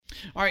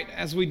All right,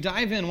 as we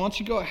dive in, why don't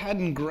you go ahead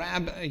and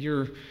grab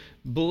your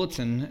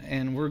bulletin,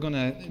 and we're going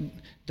to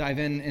dive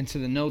into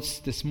the notes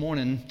this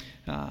morning.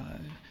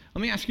 Let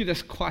me ask you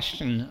this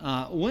question.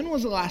 When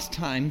was the last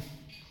time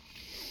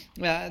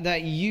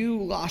that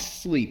you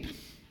lost sleep?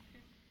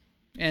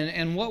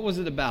 And what was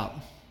it about?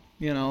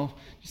 You know,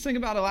 just think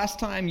about the last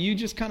time you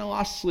just kind of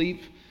lost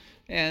sleep,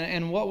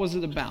 and what was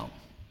it about?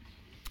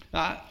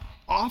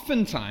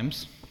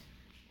 Oftentimes,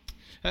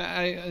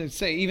 I'd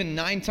say even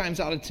 9 times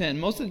out of 10,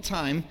 most of the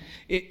time,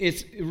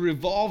 it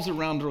revolves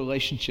around a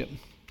relationship.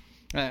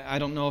 I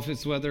don't know if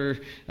it's whether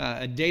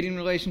a dating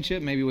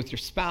relationship, maybe with your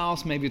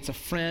spouse, maybe it's a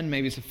friend,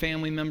 maybe it's a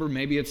family member,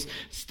 maybe it's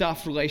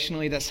stuff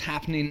relationally that's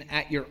happening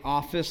at your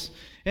office.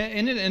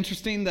 Isn't it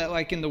interesting that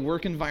like in the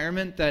work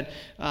environment that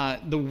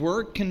the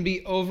work can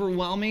be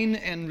overwhelming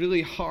and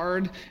really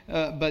hard,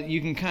 but you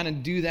can kind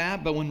of do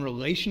that. But when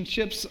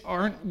relationships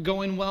aren't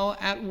going well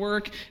at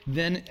work,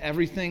 then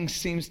everything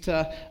seems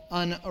to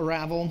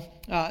unravel.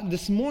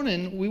 This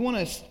morning, we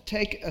want to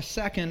take a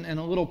second and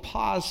a little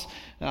pause,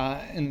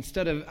 and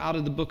instead of out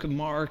of the book of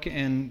Mark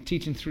and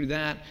teaching through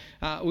that,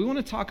 we want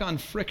to talk on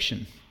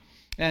friction.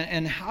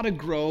 And how to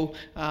grow,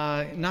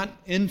 not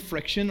in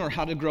friction or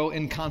how to grow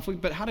in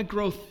conflict, but how to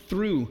grow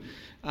through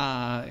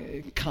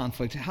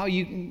conflict. How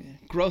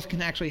growth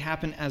can actually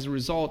happen as a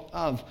result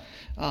of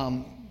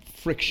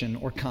friction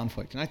or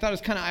conflict. And I thought it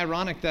was kind of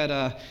ironic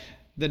that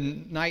the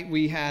night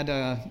we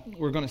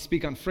were going to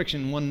speak on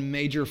friction, one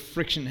major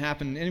friction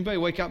happened. Anybody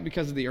wake up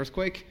because of the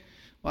earthquake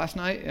last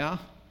night? Yeah?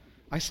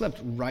 I slept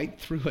right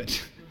through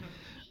it.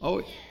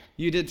 Oh,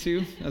 you did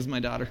too? That was my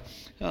daughter.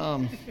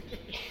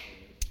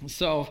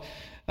 So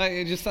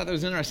I just thought that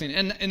was interesting.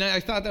 And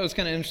I thought that was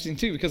kind of interesting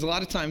too, because a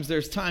lot of times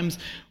there's times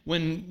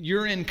when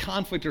you're in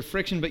conflict or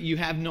friction, but you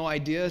have no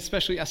idea,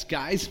 especially us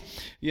guys,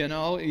 you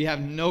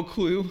have no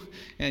clue,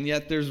 and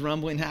yet there's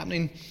rumbling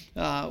happening.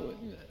 A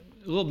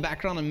little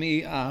background on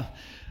me.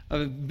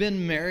 I've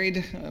been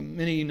married,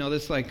 many of you know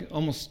this, like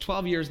almost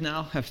 12 years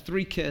now, have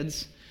 3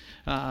 kids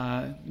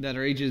that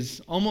are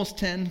ages almost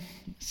 10,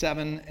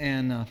 7,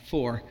 and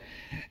 4.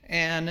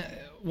 And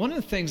one of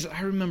the things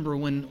I remember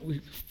when we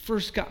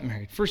first got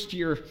married, first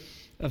year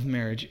of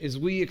marriage, is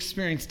we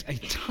experienced a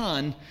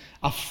ton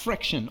of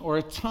friction or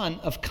a ton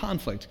of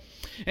conflict.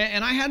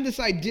 And I had this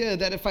idea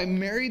that if I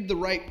married the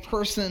right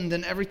person,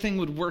 then everything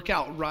would work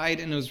out right,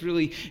 and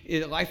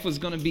life was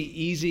going to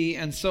be easy.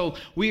 And so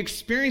we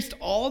experienced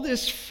all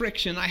this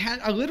friction.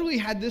 I literally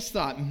had this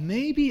thought,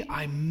 maybe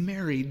I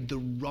married the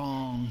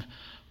wrong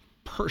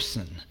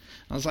person.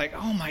 I was like,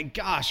 oh my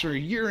gosh, or a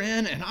year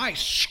in and I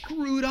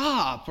screwed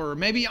up, or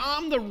maybe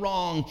I'm the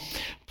wrong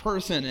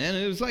person. And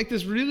it was like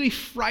this really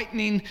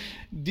frightening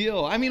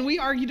deal. I mean, we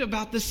argued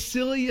about the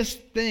silliest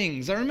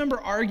things. I remember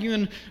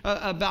arguing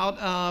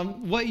about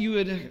what you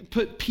would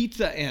put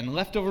pizza in,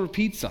 leftover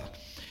pizza.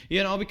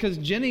 Because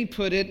Jenny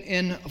put it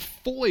in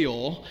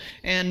foil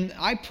and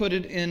I put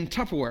it in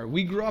Tupperware.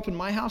 We grew up in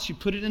my house, you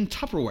put it in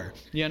Tupperware,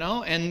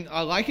 and I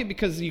like it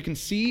because you can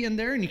see in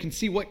there and you can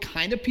see what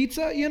kind of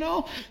pizza,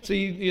 so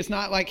it's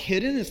not like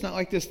hidden. It's not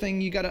like this thing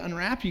you got to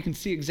unwrap. You can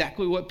see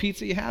exactly what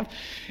pizza you have.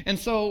 And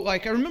so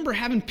like, I remember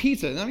having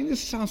pizza. I mean,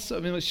 this sounds so,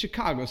 it's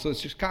Chicago, so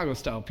it's Chicago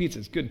style pizza.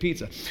 It's good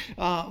pizza.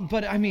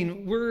 But I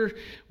mean,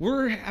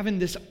 we're having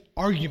this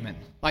argument,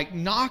 like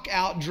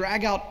knockout,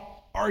 drag out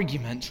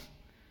argument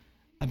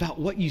about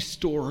what you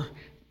store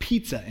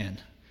pizza in.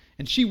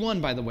 And she won,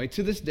 by the way.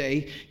 To this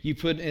day, you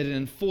put it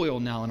in foil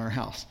now in our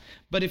house.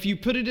 But if you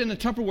put it in a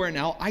Tupperware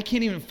now, I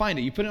can't even find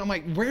it. You put it, I'm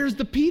like, where's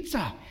the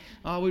pizza?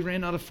 We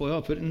ran out of foil.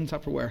 I put it in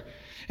Tupperware.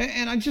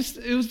 And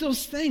it was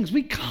those things.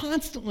 We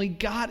constantly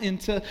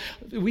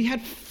we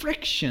had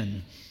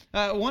friction.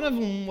 One of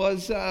them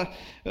was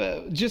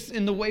just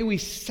in the way we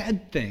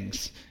said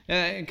things.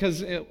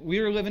 Because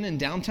we were living in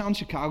downtown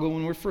Chicago when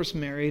we were first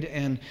married,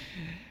 and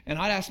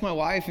I'd ask my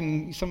wife,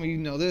 and some of you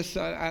know this,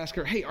 I'd ask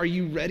her, hey, are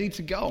you ready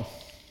to go?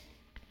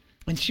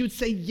 And she would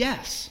say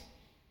yes.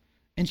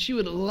 And she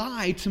would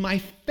lie to my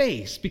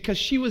face because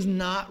she was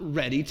not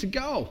ready to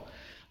go.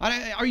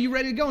 Are you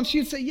ready to go? And she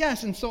would say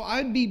yes. And so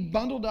I'd be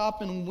bundled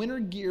up in winter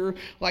gear,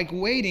 like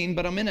waiting,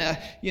 but I'm in a,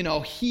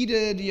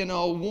 heated,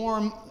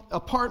 warm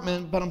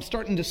apartment, but I'm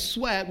starting to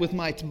sweat with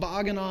my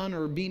toboggan on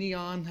or beanie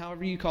on,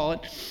 however you call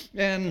it,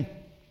 and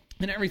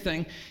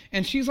everything.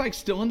 And she's like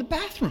still in the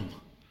bathroom.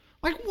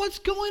 Like, what's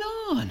going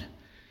on?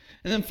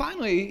 And then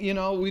finally,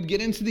 we'd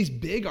get into these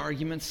big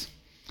arguments.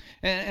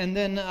 And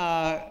then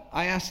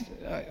I asked,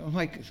 I'm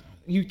like,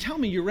 you tell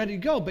me you're ready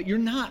to go, but you're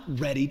not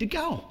ready to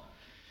go.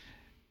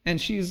 And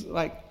she's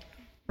like,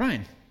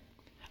 Ryan,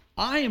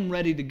 I am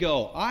ready to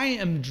go. I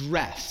am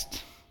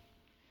dressed.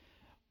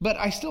 But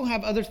I still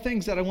have other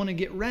things that I want to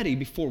get ready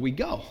before we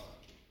go.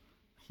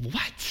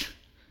 What?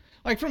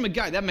 Like, from a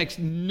guy, that makes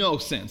no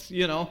sense,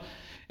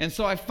 And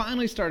so I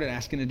finally started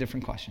asking a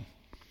different question.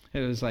 It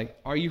was like,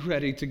 are you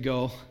ready to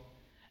go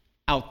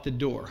out the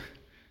door?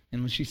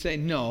 And when she'd say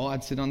no,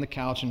 I'd sit on the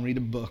couch and read a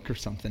book or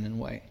something and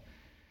wait.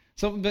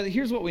 But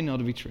here's what we know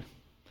to be true.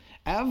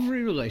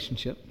 Every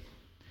relationship,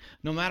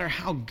 no matter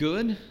how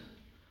good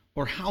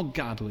or how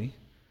godly,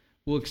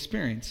 will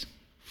experience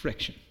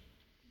friction.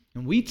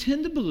 And we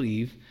tend to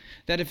believe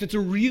that if it's a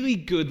really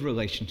good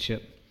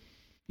relationship,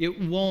 it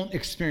won't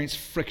experience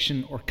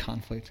friction or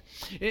conflict.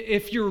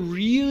 If you're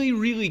really,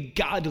 really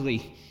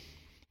godly,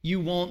 you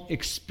won't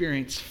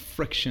experience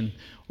friction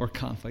or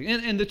conflict.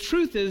 And the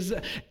truth is,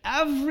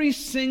 every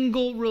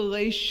single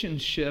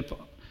relationship,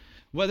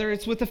 whether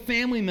it's with a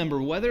family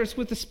member, whether it's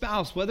with a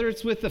spouse, whether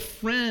it's with a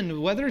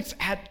friend, whether it's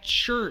at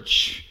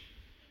church,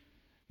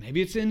 maybe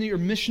it's in your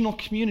missional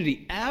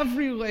community,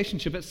 every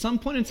relationship at some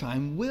point in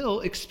time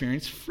will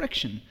experience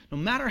friction, no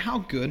matter how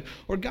good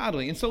or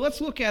godly. And so let's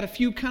look at a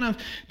few kind of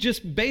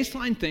just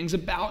baseline things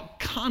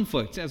about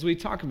conflict as we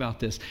talk about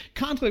this.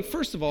 Conflict,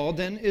 first of all,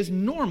 then, is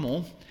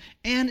normal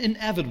and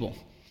inevitable.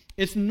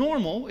 It's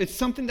normal. It's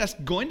something that's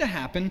going to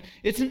happen.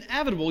 It's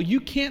inevitable. You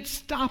can't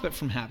stop it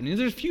from happening.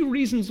 There's a few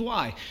reasons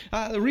why.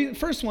 The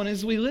first one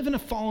is we live in a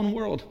fallen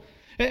world.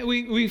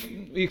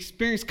 We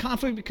experience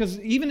conflict because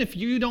even if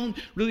you don't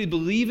really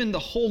believe in the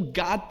whole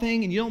God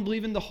thing and you don't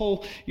believe in the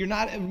whole, you're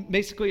not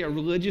basically a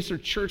religious or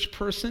church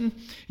person,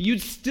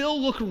 you'd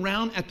still look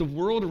around at the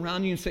world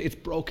around you and say, it's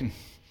broken.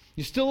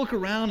 You still look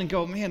around and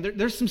go, man,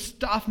 there's some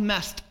stuff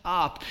messed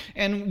up.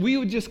 And we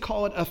would just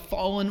call it a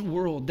fallen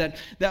world,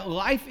 that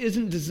life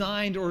isn't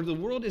designed or the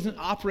world isn't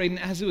operating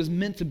as it was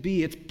meant to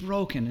be. It's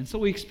broken. And so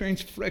we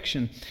experience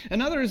friction.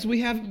 Another is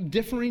we have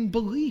differing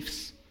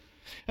beliefs.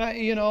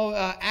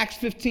 Acts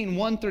 15,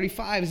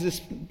 135 is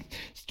this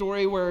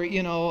story where,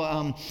 in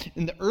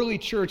the early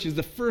church is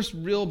the first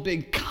real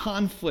big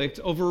conflict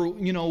over,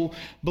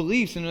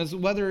 beliefs, and it was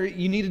whether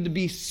you needed to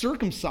be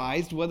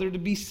circumcised, whether to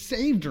be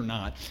saved or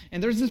not.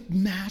 And there's this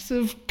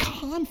massive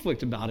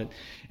conflict about it.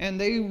 And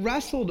they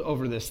wrestled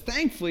over this.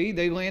 Thankfully,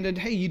 they landed,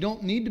 hey, you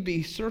don't need to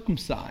be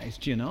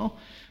circumcised,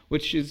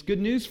 which is good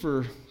news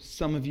for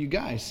some of you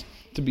guys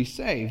to be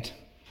saved.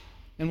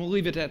 And we'll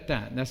leave it at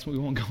that. We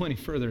won't go any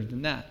further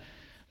than that.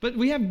 But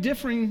we have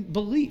differing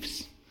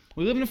beliefs.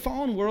 We live in a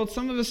fallen world.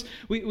 Some of us,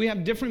 we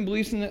have different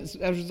beliefs and as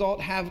a result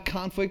have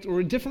conflict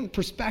or a different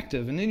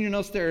perspective. And in your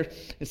notes there,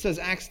 it says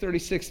Acts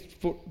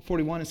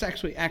 36:41. It's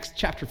actually Acts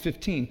chapter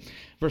 15,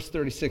 verse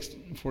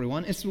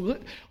 36-41. It's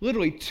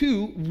literally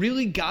two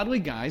really godly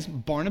guys,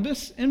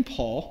 Barnabas and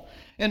Paul.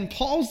 And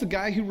Paul's the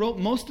guy who wrote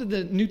most of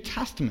the New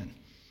Testament.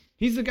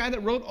 He's the guy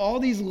that wrote all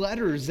these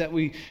letters that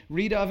we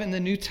read of in the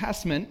New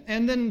Testament.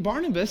 And then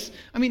Barnabas,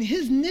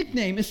 his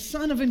nickname is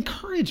Son of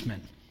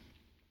Encouragement.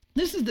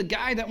 This is the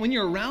guy that when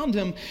you're around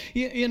him,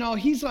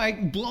 he's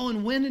like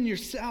blowing wind in your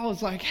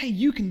sails, like, hey,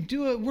 you can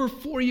do it. We're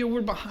for you.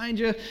 We're behind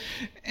you.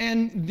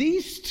 And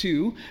these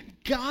two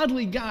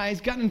godly guys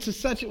got into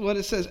such, what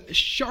it says,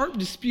 sharp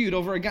dispute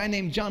over a guy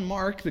named John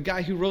Mark, the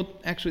guy who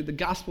wrote actually the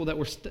gospel that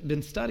we've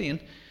been studying,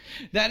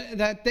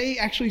 that they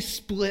actually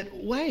split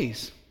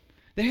ways.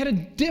 They had a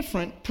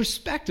different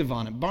perspective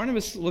on it.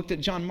 Barnabas looked at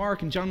John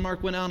Mark, and John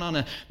Mark went out on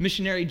a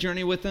missionary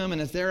journey with them,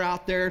 and as they're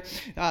out there,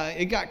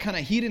 it got kind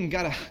of heated and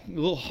got a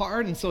little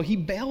hard, and so he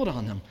bailed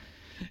on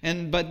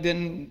them. But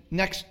then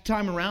next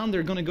time around,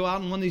 they're going to go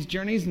out on one of these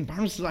journeys, and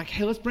Barnabas is like,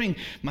 hey, let's bring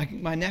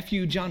my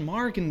nephew John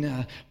Mark,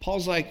 and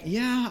Paul's like,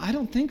 yeah, I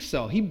don't think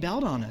so. He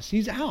bailed on us.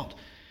 He's out.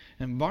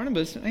 And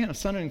Barnabas,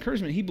 son of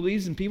encouragement, he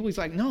believes in people. He's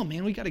like, no,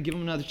 man, we got to give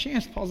him another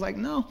chance. Paul's like,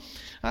 no,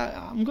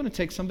 I'm going to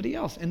take somebody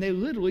else. And they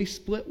literally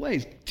split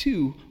ways.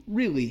 Two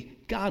really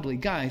godly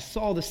guys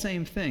saw the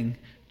same thing,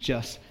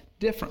 just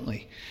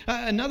differently.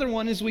 Another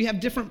one is we have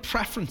different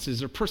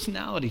preferences or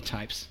personality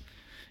types.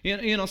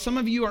 Some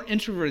of you are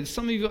introverted,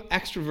 some of you are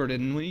extroverted,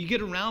 and when you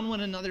get around one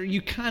another,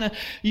 you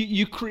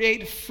you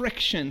create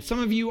friction. Some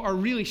of you are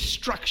really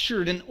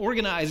structured and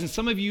organized, and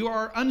some of you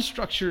are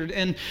unstructured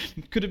and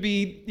could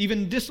be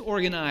even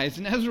disorganized.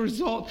 And as a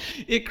result,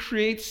 it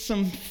creates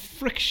some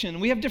friction.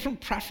 We have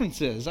different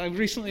preferences. I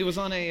recently was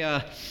on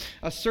a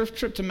surf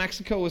trip to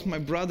Mexico with my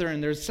brother,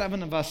 and there's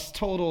 7 of us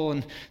total,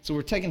 and so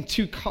we're taking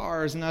 2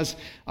 cars. And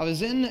I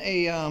was in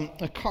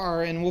a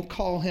car, and we'll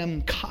call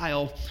him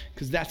Kyle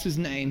because that's his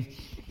name.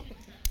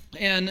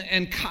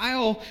 And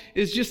Kyle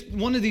is just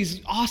one of these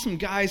awesome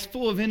guys,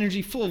 full of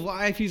energy, full of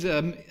life. He's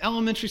an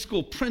elementary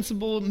school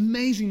principal,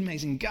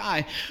 amazing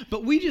guy.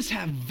 But we just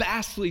have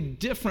vastly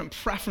different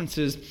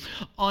preferences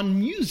on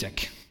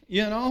music,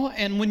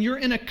 And when you're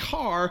in a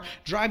car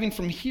driving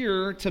from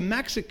here to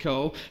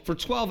Mexico for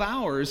 12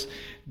 hours,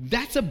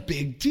 that's a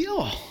big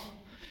deal.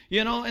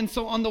 And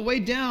so on the way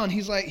down, he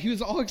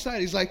was all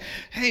excited. He's like,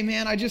 hey,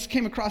 man, I just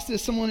came across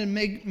this. Someone had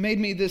made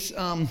me this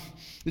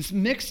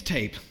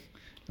mixtape.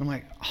 I'm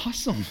like,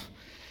 awesome.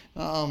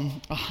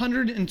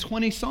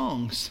 120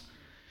 songs.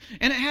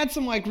 And it had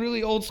some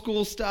really old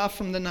school stuff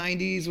from the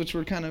 90s, which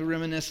we're kind of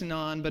reminiscing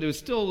on, but it was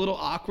still a little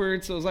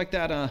awkward. So it was like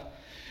that,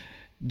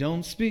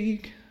 don't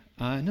speak,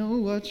 I know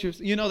what you're,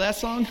 that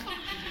song?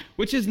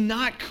 Which is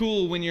not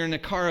cool when you're in a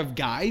car of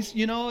guys,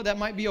 that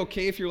might be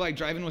okay if you're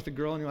driving with a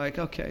girl and you're like,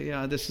 okay,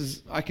 yeah,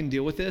 I can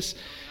deal with this.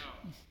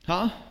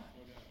 Huh?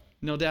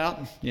 No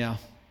doubt? Yeah,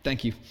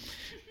 thank you.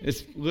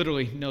 It's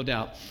literally no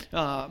doubt.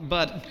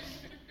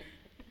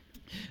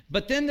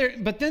 But then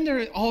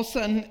there all of a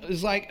sudden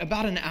is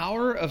about an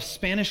hour of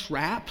Spanish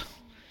rap,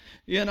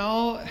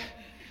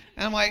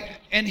 And I'm like,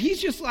 and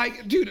he's just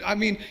like, dude,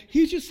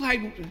 he's just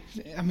like,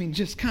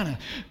 just kind of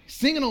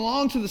singing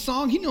along to the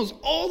song. He knows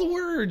all the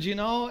words,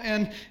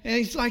 and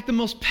he's like the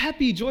most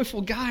peppy,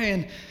 joyful guy.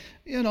 And,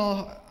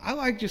 I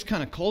like just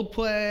kind of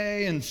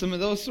Coldplay and some of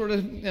those sort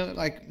of,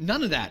 like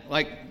none of that.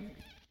 Like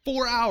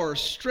 4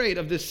 hours straight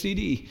of this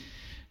CD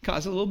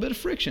caused a little bit of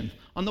friction.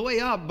 On the way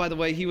up, by the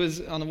way, he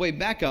was on the way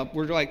back up.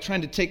 We're like trying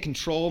to take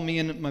control, me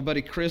and my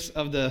buddy Chris,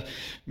 of the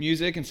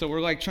music, and so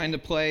we're like trying to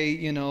play,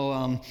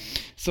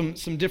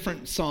 some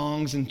different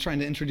songs and trying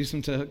to introduce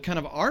him to kind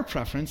of our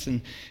preference.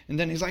 And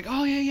then he's like,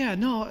 "Oh yeah,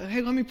 no,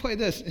 hey, let me play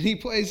this." And he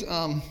plays,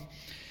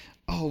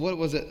 what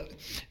was it?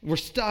 We're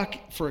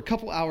stuck for a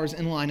couple hours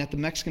in line at the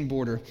Mexican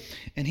border,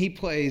 and he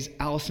plays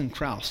Alison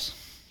Krauss.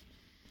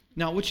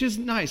 Now, which is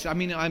nice.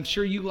 I'm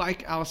sure you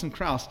like Alison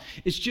Krauss.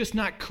 It's just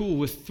not cool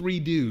with 3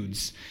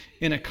 dudes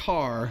in a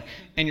car,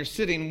 and you're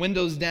sitting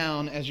windows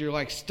down as you're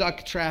like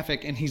stuck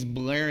traffic, and he's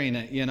blaring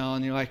it,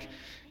 and you're like,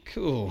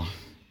 cool.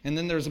 And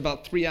then there's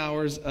about 3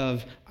 hours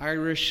of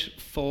Irish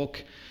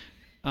folk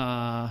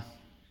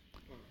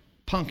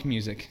punk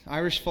music,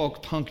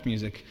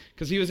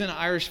 because he was in an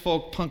Irish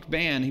folk punk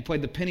band. He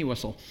played the penny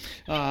whistle.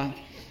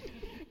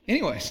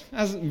 Anyways,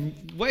 that was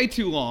way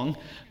too long.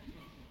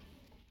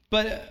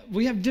 But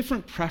we have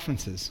different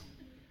preferences.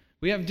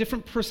 We have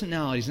different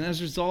personalities, and as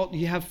a result,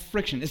 you have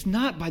friction. It's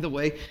not, by the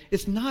way,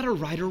 it's not a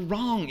right or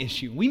wrong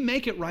issue. We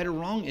make it right or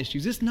wrong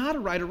issues. It's not a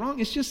right or wrong,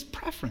 it's just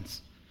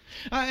preference.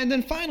 And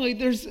then finally,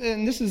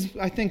 and this is,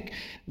 I think,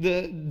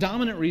 the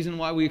dominant reason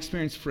why we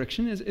experience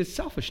friction is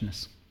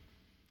selfishness.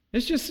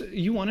 It's just,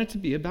 you want it to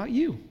be about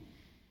you.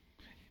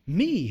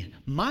 Me,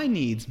 my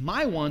needs,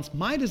 my wants,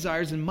 my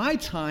desires, and my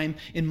time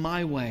in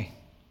my way.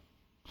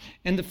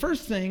 And the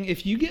first thing,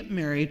 if you get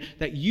married,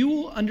 that you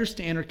will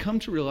understand or come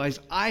to realize,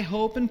 I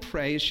hope and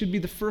pray, it should be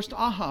the first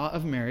aha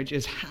of marriage,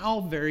 is how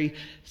very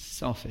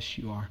selfish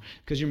you are.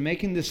 Because you're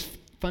making this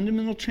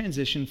fundamental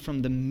transition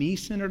from the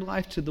me-centered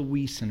life to the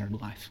we-centered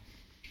life.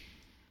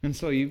 And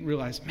so you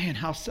realize, man,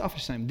 how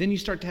selfish I am. Then you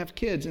start to have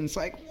kids, and it's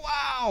like,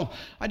 wow,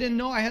 I didn't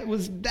know I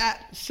was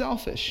that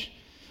selfish.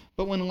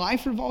 But when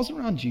life revolves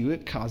around you,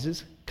 it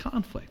causes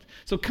conflict.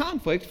 So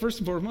conflict, first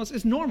and foremost,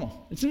 is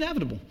normal. It's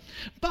inevitable.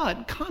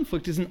 But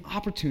conflict is an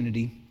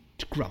opportunity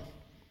to grow.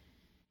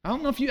 I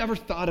don't know if you ever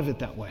thought of it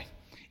that way.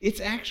 It's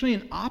actually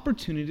an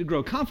opportunity to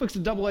grow. Conflict's a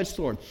double-edged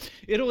sword.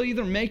 It'll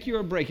either make you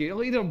or break you.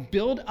 It'll either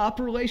build up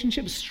a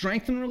relationship,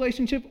 strengthen a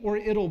relationship, or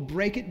it'll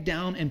break it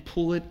down and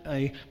pull it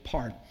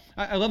apart.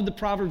 I love the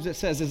Proverbs that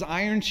says, as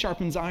iron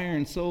sharpens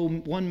iron, so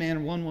one man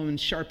or one woman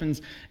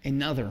sharpens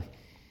another.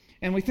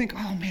 And we think,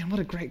 oh man, what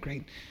a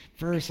great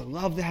verse. I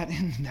love that.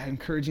 And that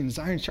encouraging. As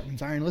iron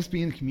sharpens iron, let's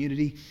be in the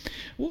community.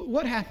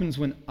 What happens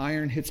when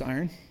iron hits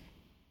iron?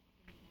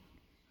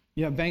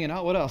 Yeah, bang it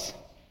out. What else?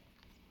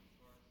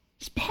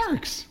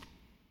 Sparks.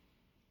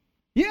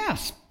 Yeah,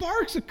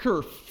 sparks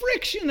occur.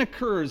 Friction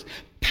occurs.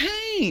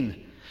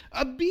 Pain.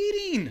 A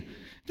beating.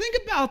 Think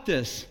about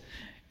this.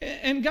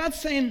 And God's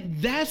saying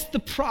that's the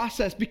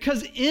process,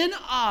 because in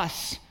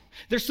us,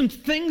 there's some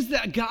things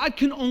that God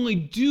can only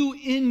do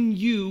in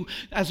you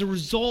as a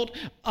result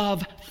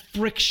of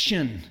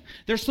friction.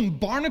 There's some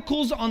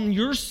barnacles on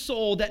your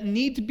soul that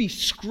need to be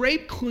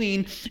scraped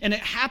clean, and it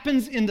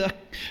happens in the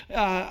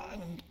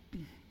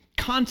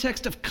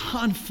context of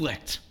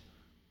conflict.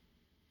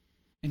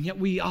 And yet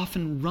we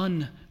often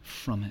run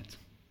from it.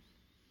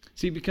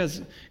 See,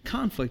 because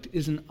conflict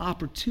is an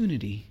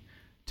opportunity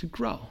to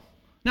grow.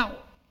 Now,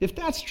 if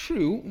that's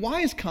true,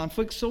 why is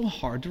conflict so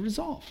hard to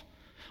resolve?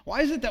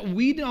 Why is it that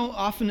we don't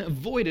often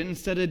avoid it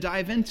instead of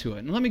dive into it?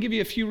 And let me give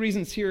you a few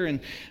reasons here. And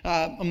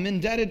I'm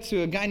indebted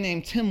to a guy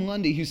named Tim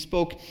Lundy who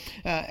spoke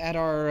at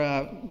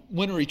our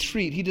winter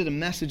retreat. He did a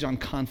message on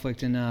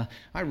conflict, and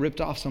I ripped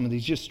off some of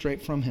these just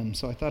straight from him.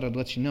 So I thought I'd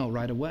let you know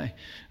right away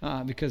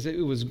because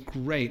it was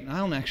great. I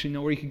don't actually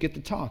know where you could get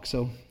the talk,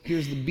 so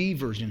here's the B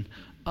version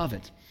of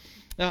it.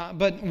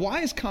 But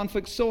why is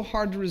conflict so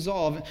hard to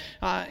resolve?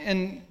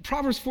 And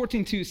Proverbs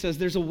 14:2 says,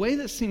 there's a way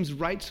that seems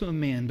right to a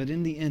man, but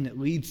in the end it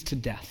leads to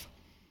death.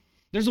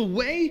 There's a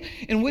way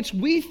in which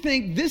we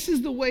think this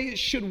is the way it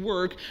should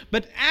work,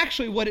 but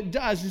actually what it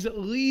does is it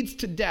leads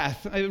to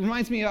death. It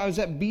reminds me, I was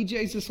at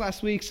BJ's this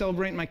last week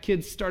celebrating my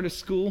kids' start of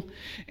school,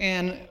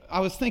 and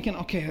I was thinking,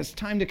 okay, it's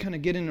time to kind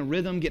of get in a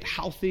rhythm, get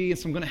healthy, and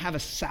so I'm going to have a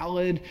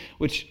salad,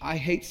 which I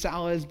hate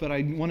salads, but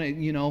I want to,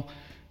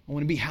 I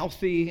want to be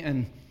healthy.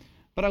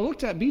 But I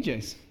looked at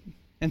BJ's,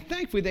 and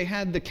thankfully they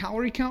had the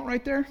calorie count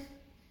right there.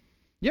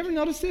 You ever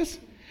notice this?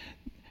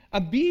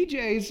 A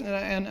BJ's,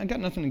 and I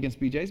got nothing against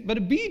BJ's, but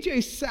a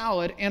BJ's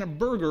salad and a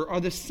burger are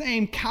the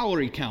same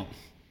calorie count.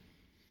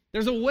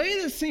 There's a way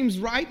that seems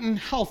right and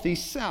healthy,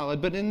 salad,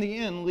 but in the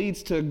end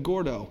leads to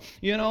gordo.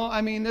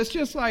 That's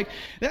just like,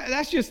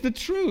 that's just the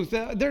truth.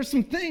 There's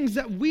some things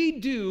that we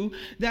do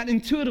that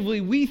intuitively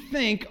we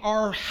think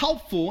are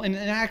helpful, and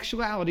in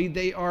actuality,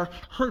 they are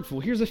hurtful.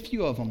 Here's a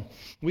few of them.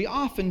 We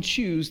often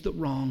choose the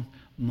wrong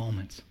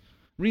moments.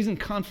 The reason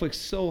conflict's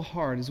so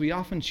hard is we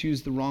often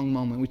choose the wrong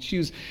moment. We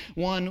choose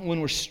one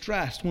when we're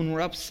stressed, when we're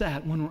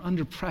upset, when we're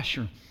under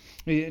pressure.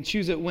 We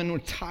choose it when we're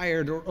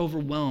tired or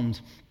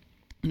overwhelmed.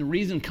 And the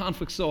reason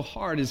conflict's so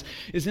hard is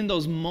in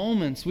those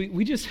moments.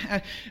 We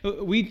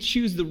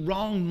choose the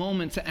wrong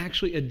moment to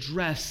actually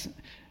address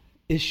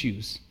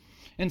issues.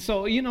 And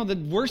so,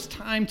 the worst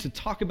time to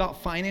talk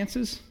about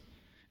finances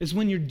is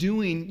when you're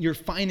doing your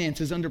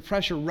finances under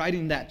pressure,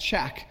 writing that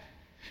check.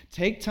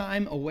 Take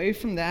time away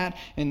from that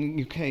and,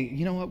 okay,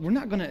 you know what, we're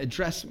not going to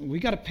address, we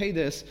got to pay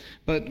this,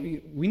 but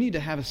we need to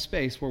have a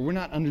space where we're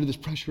not under this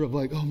pressure of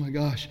like, oh my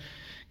gosh,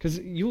 because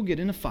you'll get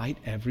in a fight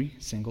every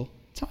single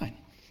time.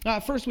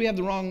 First, we have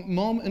the wrong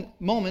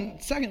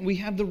moment. Second, we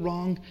have the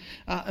wrong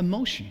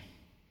emotion.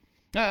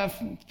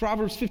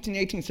 Proverbs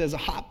 15:18 says, a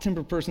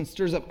hot-tempered person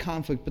stirs up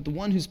conflict, but the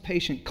one who's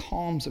patient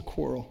calms a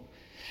quarrel.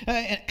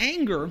 And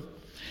anger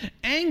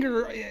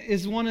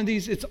is one of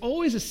these, it's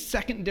always a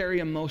secondary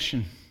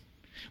emotion.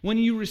 When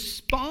you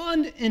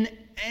respond in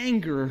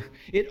anger,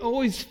 it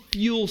always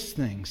fuels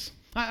things.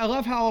 I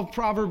love how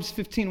Proverbs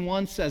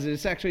 15:1 says it.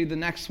 It's actually the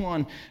next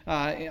one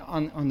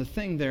on the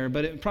thing there.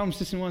 But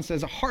Proverbs 15:1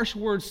 says, a harsh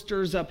word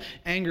stirs up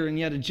anger, and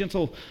yet a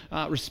gentle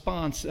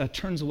response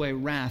turns away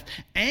wrath.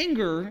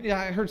 Anger,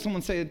 I heard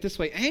someone say it this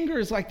way, anger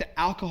is like the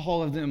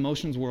alcohol of the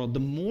emotions world.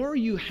 The more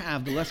you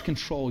have, the less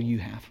control you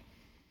have.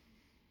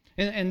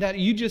 And that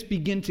you just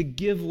begin to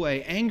give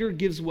way. Anger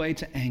gives way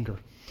to anger.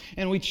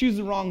 And we choose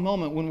the wrong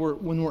moment when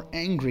we're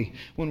angry,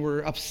 when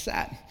we're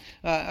upset.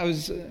 It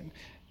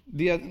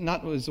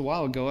was a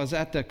while ago. I was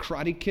at the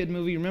Karate Kid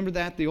movie. You remember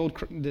that? The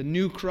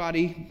new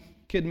Karate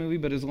Kid movie,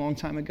 but it was a long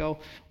time ago,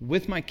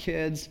 with my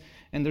kids.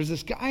 And there's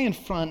this guy in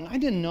front, and I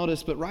didn't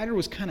notice, but Ryder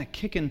was kind of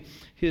kicking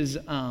his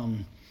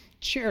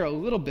chair a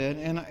little bit,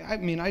 and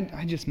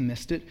I just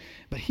missed it.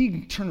 But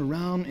he turned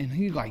around and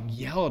he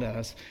yelled at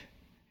us,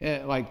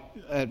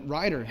 at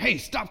Ryder, hey,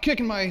 stop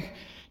kicking my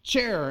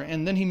chair.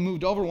 And then he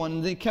moved over one,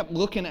 and they kept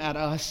looking at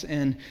us,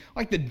 and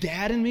the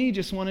dad in me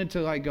just wanted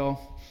to go,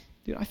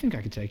 dude, I think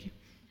I could take you.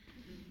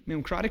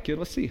 Karate Kid,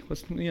 let's see.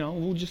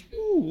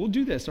 We'll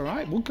do this, all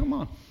right? Well, come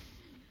on.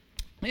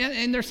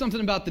 And there's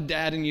something about the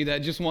dad in you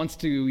that just wants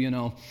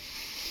to,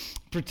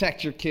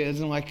 protect your kids.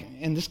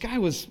 And this guy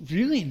was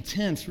really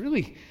intense,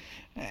 really.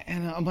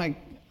 And I'm like,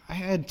 I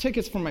had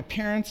tickets for my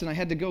parents, and I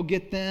had to go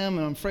get them,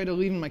 and I'm afraid of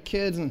leaving my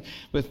kids and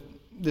with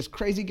this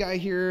crazy guy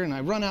here, and I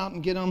run out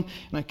and get them,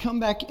 and I come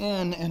back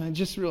in, and I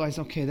just realized,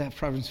 okay, that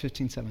Proverbs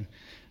 15:7.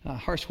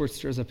 Harsh word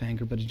stirs up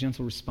anger, but a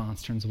gentle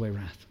response turns away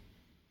wrath.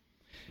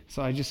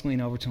 So I just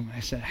leaned over to him, and I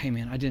said, hey,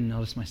 man, I didn't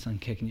notice my son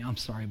kicking you. I'm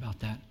sorry about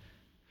that.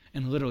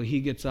 And literally, he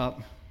gets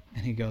up,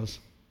 and he goes,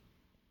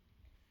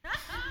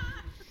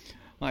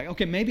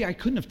 okay, maybe I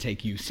couldn't have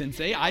taken you,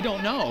 Sensei. I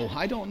don't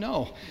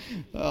know.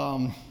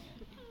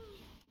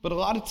 But a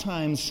lot of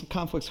times,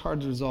 conflict's hard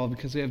to resolve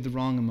because we have the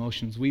wrong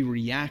emotions. We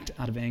react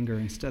out of anger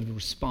instead of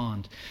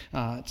respond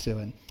to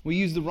it. We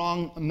use the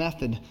wrong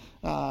method.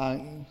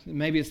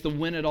 Maybe it's the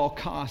win at all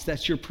costs.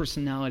 That's your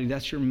personality.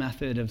 That's your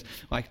method of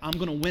I'm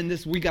going to win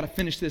this. We got to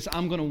finish this.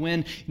 I'm going to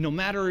win. No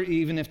matter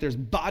even if there's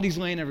bodies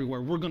laying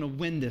everywhere, we're going to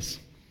win this.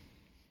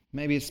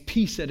 Maybe it's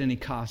peace at any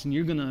cost, and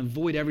you're going to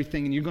avoid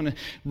everything, and you're going to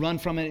run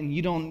from it, and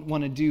you don't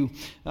want to do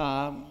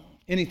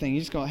anything. You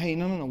just go, hey,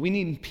 no. We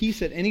need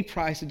peace at any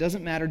price. It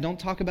doesn't matter. Don't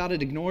talk about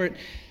it. Ignore it.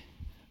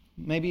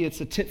 Maybe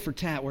it's a tit for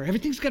tat where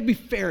everything's got to be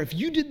fair. If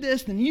you did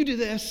this, then you do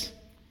this.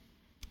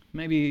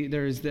 Maybe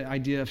there's the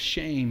idea of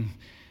shame.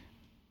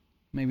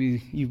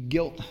 Maybe you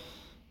guilt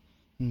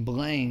and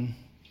blame,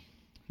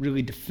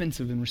 really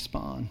defensive and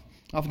respond.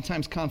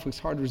 Oftentimes conflict's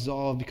hard to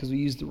resolve because we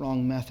use the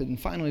wrong method. And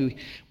finally,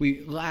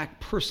 we lack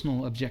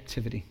personal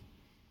objectivity.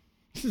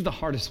 This is the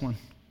hardest one.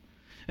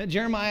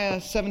 Jeremiah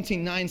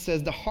 17:9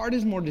 says, the heart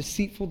is more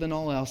deceitful than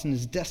all else and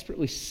is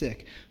desperately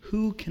sick.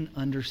 Who can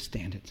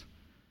understand it?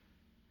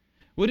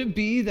 Would it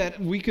be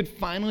that we could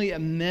finally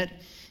admit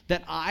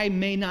that I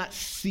may not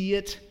see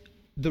it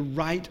the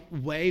right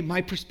way?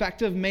 My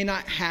perspective may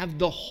not have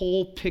the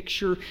whole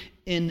picture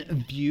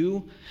in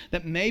view.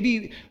 That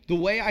maybe the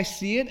way I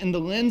see it and the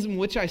lens in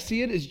which I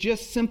see it is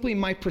just simply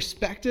my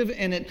perspective,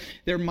 and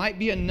there might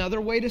be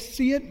another way to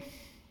see it.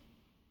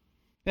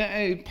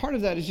 Part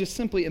of that is just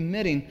simply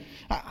admitting,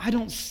 I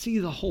don't see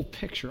the whole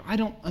picture. I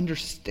don't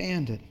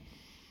understand it.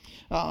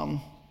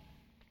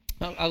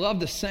 I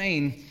love the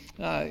saying,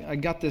 I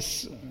got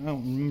this, I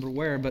don't remember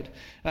where, but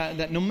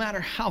that no matter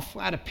how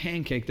flat a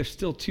pancake, there's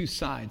still two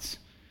sides.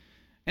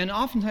 And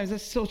oftentimes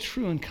that's so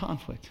true in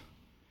conflict.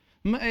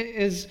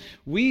 Is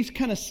we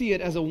kind of see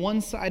it as a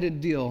one-sided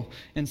deal,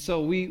 and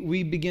so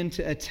we begin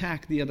to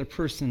attack the other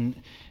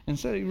person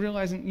instead of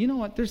realizing, you know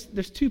what,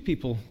 there's two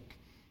people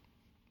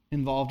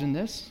involved in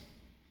this,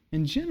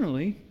 and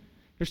generally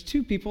there's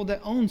two people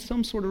that own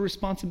some sort of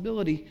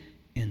responsibility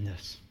in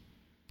this,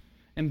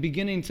 and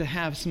beginning to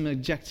have some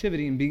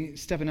objectivity and be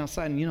stepping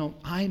outside, and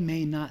I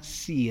may not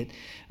see it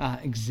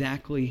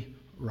exactly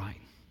right.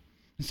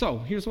 And so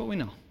here's what we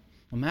know: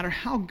 no matter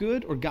how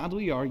good or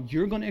godly you are,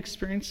 you're going to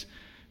experience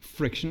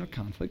friction or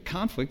conflict.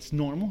 Conflict's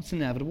normal, it's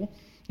inevitable,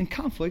 and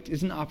conflict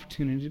is an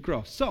opportunity to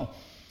grow. So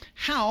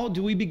How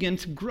do we begin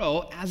to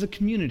grow as a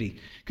community?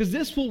 Because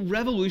this will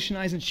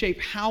revolutionize and shape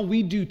how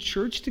we do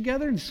church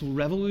together. This will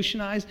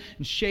revolutionize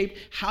and shape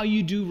how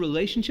you do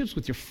relationships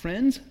with your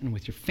friends and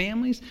with your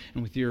families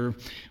and with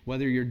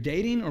whether you're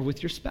dating or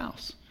with your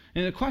spouse.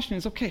 And the question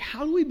is, okay,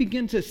 how do we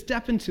begin to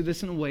step into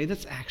this in a way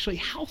that's actually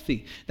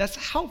healthy, that's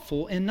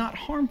helpful and not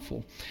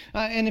harmful?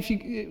 And if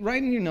you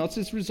write in your notes,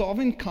 it's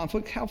resolving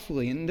conflict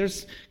helpfully. And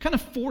there's kind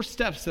of 4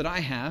 steps that I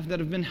have that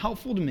have been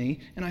helpful to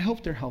me, and I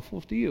hope they're helpful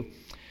to you.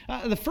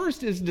 The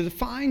first is to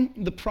define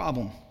the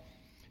problem.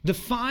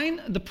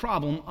 Define the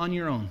problem on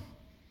your own.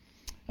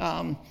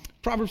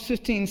 Proverbs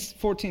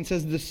 15:14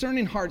 says, "The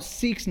discerning heart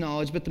seeks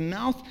knowledge, but the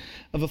mouth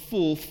of a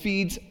fool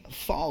feeds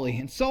folly."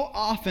 And so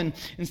often,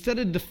 instead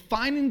of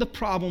defining the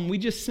problem, we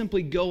just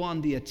simply go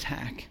on the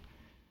attack.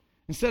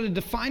 Instead of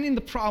defining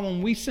the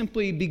problem, we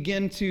simply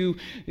begin to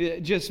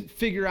just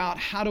figure out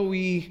how do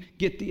we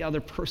get the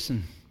other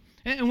person.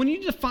 And when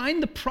you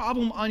define the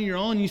problem on your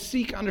own, you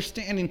seek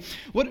understanding,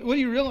 what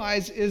you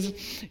realize is,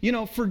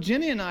 for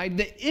Jenny and I,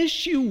 the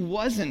issue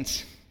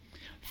wasn't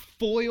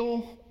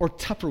foil or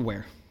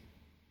Tupperware.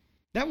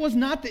 That was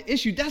not the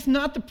issue. That's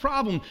not the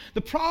problem.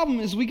 The problem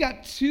is we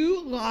got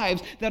 2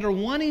 lives that are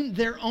wanting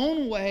their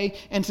own way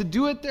and to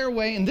do it their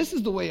way. And this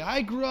is the way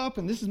I grew up,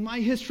 and this is my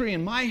history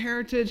and my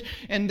heritage.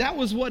 And that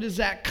was what is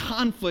that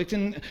conflict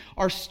and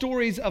our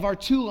stories of our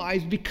 2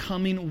 lives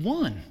becoming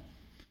one.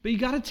 But you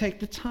got to take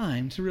the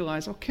time to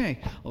realize, okay,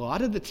 a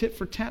lot of the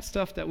tit-for-tat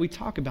stuff that we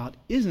talk about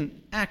isn't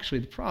actually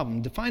the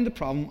problem. Define the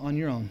problem on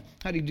your own.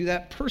 How do you do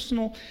that?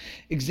 Personal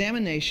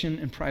examination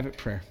and private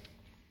prayer.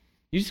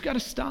 You just got to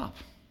stop.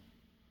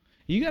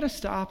 You got to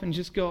stop and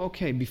just go,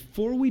 okay,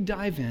 before we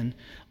dive in,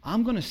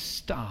 I'm going to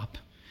stop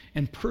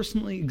and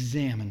personally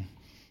examine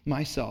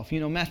myself.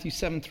 Matthew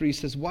 7:3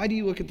 says, "Why do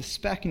you look at the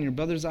speck in your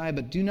brother's eye,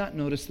 but do not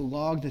notice the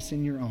log that's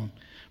in your own?"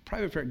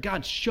 Private prayer.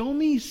 God, show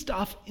me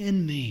stuff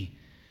in me.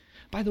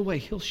 By the way,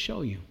 he'll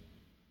show you.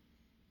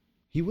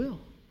 He will.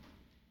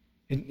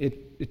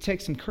 It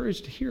takes some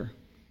courage to hear.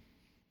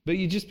 But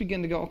you just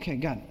begin to go, okay,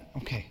 God,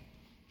 okay.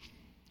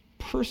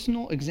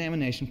 Personal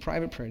examination,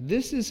 private prayer.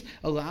 This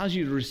allows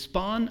you to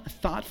respond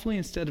thoughtfully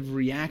instead of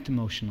react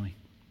emotionally.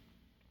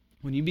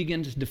 When you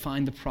begin to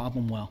define the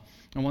problem well.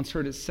 I once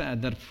heard it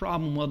said that a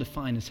problem well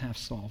defined is half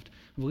solved.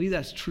 I believe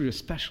that's true,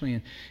 especially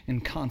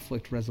in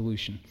conflict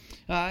resolution.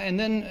 And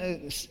then,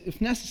 if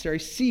necessary,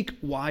 seek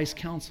wise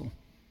counsel.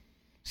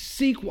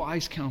 Seek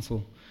wise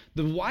counsel.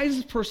 The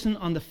wisest person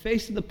on the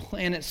face of the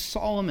planet,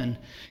 Solomon,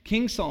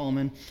 King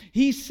Solomon,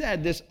 he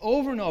said this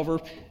over and over,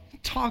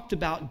 talked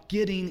about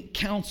getting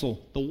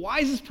counsel. The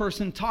wisest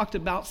person talked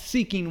about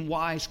seeking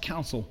wise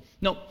counsel.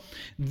 No,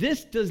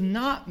 this does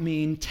not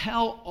mean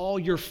tell all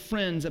your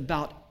friends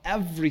about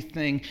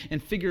everything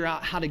and figure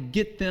out how to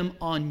get them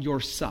on your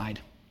side.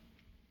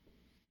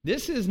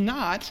 This is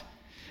not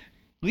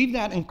leave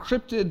that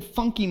encrypted,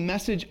 funky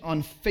message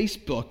on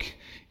Facebook,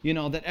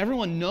 that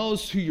everyone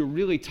knows who you're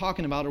really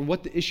talking about or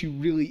what the issue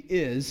really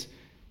is,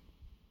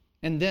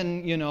 and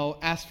then,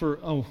 ask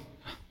for,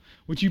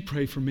 would you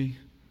pray for me?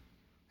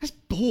 That's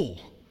bull.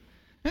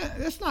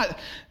 That's not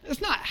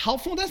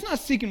helpful. That's not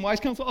seeking wise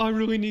counsel. I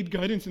really need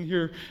guidance in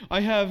here. I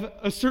have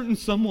a certain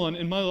someone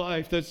in my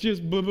life that's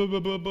just blah, blah,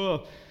 blah, blah,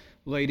 blah.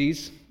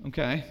 Ladies,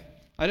 okay?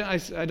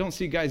 I don't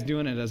see guys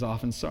doing it as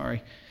often,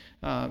 sorry.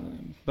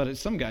 But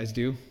some guys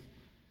do.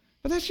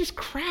 But that's just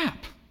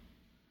crap,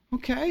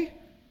 okay?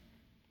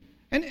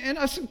 And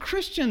us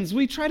Christians,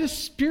 we try to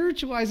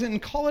spiritualize it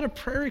and call it a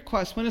prayer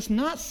request when it's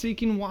not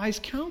seeking wise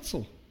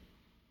counsel.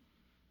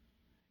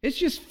 It's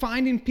just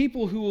finding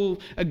people who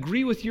will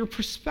agree with your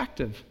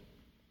perspective.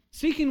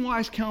 Seeking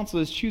wise counsel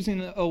is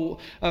choosing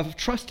a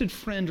trusted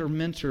friend or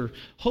mentor,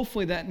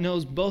 hopefully that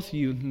knows both of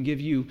you and can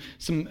give you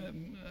some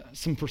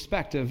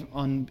perspective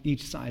on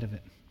each side of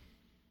it.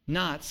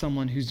 Not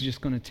someone who's just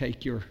going to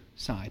take your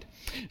side.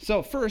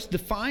 So first,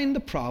 define the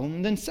problem.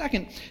 And then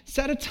second,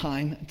 set a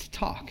time to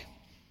talk.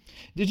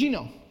 Did you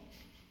know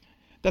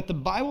that the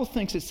Bible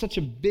thinks it's such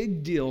a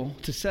big deal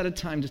to set a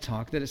time to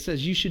talk that it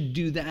says you should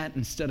do that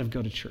instead of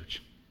go to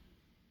church?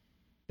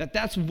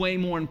 That's way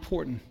more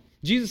important.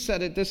 Jesus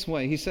said it this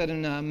way. He said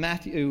in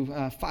Matthew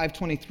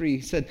 5:23,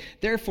 he said,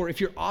 "Therefore, if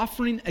you're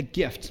offering a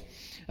gift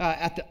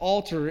at the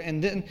altar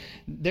and then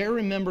there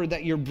remember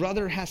that your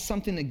brother has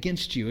something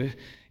against you,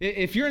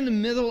 if you're in the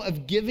middle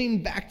of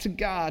giving back to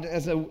God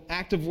as an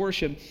act of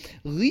worship,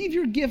 leave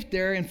your gift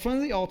there in front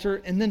of the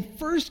altar and then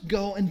first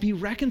go and be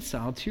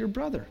reconciled to your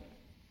brother.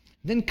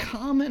 Then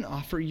come and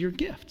offer your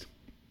gift."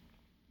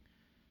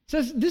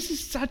 Says this is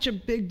such a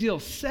big deal.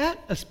 Set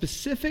a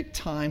specific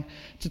time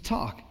to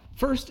talk.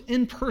 First,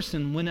 in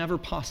person whenever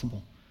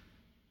possible.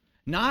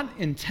 Not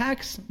in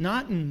text,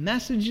 not in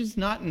messages,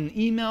 not in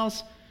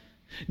emails.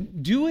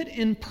 Do it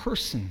in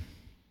person.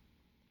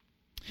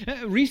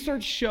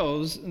 Research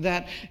shows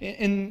that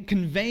in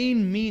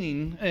conveying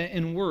meaning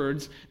in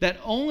words, that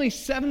only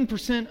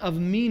 7% of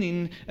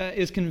meaning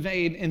is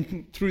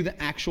conveyed through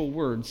the actual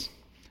words.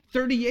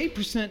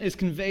 38% is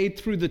conveyed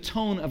through the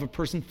tone of a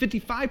person,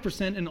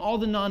 55% in all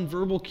the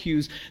nonverbal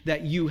cues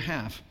that you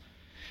have.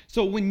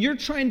 So when you're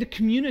trying to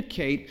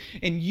communicate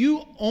and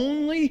you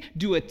only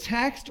do a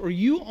text or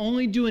you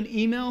only do an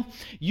email,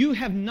 you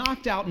have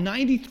knocked out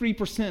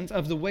 93%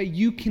 of the way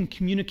you can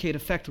communicate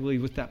effectively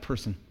with that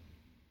person.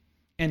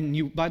 And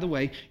you, by the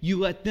way, you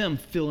let them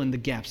fill in the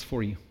gaps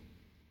for you.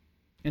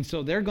 And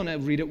so they're going to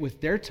read it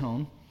with their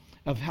tone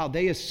of how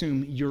they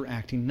assume you're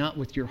acting, not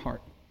with your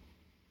heart.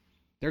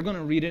 They're going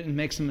to read it and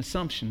make some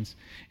assumptions.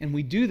 And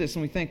we do this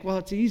and we think, well,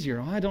 it's easier.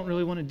 Oh, I don't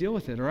really want to deal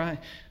with it. Or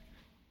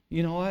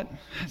you know what?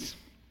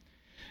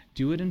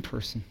 Do it in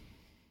person,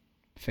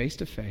 face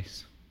to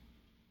face.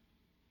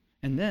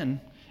 And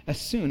then, as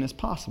soon as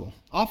possible.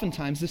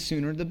 Oftentimes, the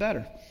sooner the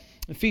better.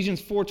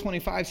 Ephesians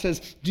 4:25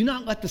 says, do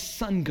not let the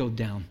sun go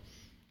down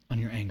on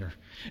your anger.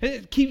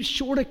 Keep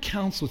short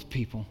accounts with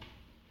people.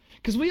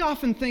 Because we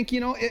often think,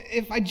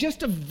 if I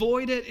just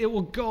avoid it, it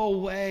will go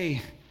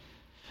away.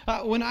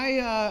 When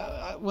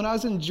I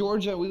was in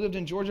Georgia, we lived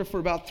in Georgia for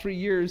about 3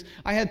 years,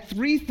 I had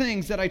 3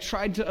 things that I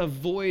tried to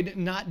avoid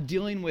not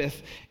dealing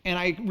with, and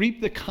I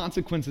reaped the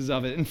consequences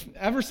of it. And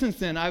ever since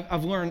then,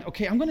 I've learned,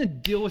 okay, I'm going to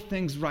deal with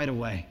things right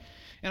away.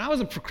 And I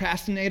was a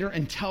procrastinator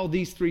until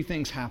these 3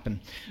 things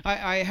happened.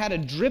 I had a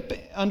drip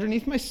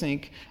underneath my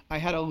sink, I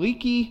had a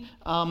leaky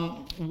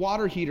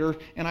water heater,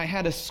 and I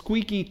had a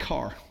squeaky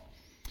car.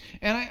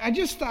 And I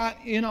just thought,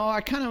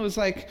 I kind of was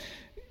like,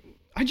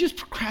 I just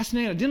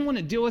procrastinated. I didn't want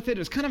to deal with it. It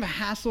was kind of a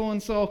hassle.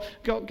 And so,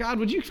 God,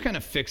 would you kind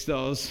of fix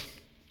those?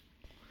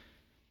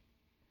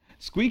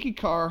 Squeaky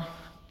car,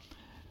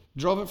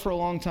 drove it for a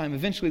long time.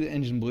 Eventually, the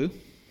engine blew.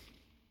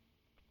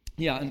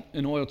 Yeah,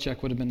 an oil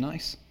check would have been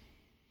nice.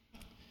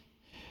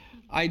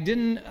 I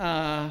didn't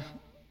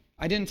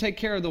take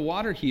care of the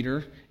water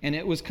heater, and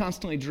it was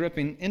constantly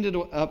dripping. Ended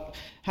up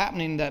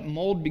happening that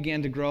mold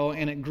began to grow,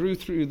 and it grew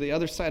through the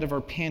other side of our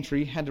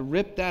pantry. Had to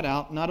rip that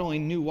out, not only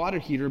new water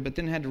heater, but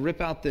then had to rip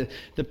out the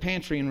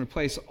pantry and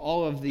replace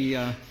all of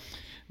the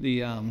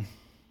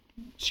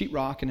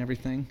sheetrock and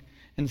everything.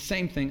 And the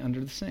same thing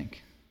under the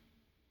sink.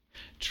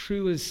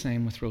 True is the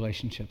same with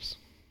relationships.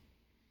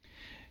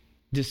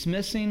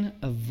 Dismissing,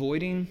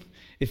 avoiding,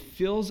 it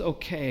feels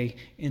okay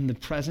in the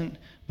present,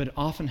 but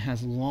often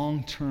has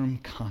long-term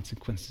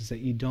consequences that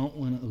you don't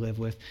want to live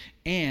with,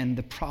 and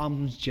the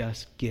problems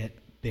just get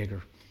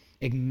bigger.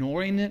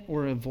 Ignoring it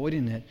or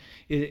avoiding it,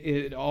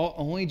 it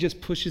only just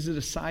pushes it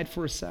aside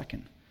for a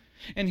second.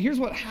 And here's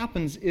what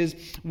happens is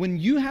when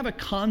you have a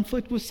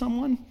conflict with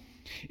someone,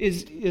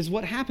 is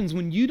what happens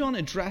when you don't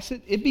address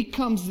it. It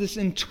becomes this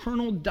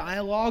internal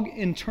dialogue,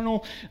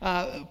 internal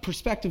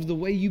perspective, the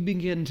way you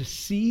begin to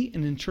see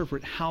and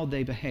interpret how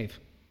they behave.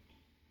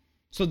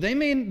 So they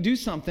may do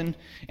something,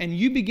 and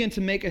you begin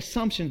to make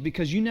assumptions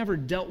because you never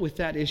dealt with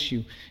that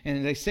issue.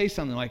 And they say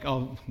something like,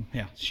 oh,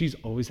 yeah, she's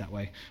always that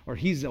way, or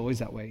he's always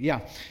that way.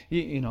 Yeah,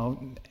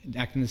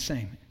 acting the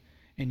same.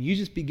 And you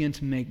just begin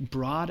to make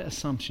broad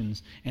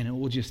assumptions, and it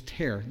will just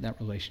tear that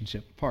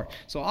relationship apart.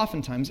 So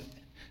oftentimes,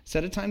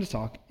 set a time to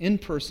talk in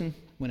person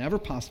whenever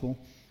possible,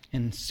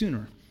 and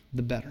sooner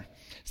the better.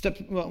 Step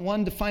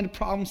 1, define a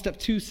problem. Step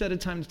 2, set a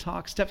time to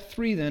talk. Step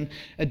 3, then,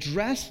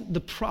 address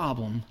the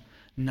problem.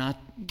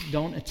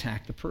 Don't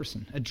attack the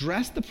person.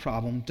 Address the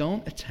problem.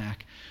 Don't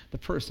attack the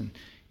person.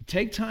 You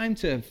take time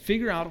to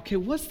figure out, okay,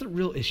 what's the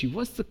real issue?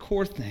 What's the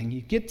core thing?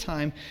 You get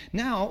time.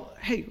 Now,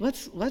 hey,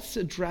 let's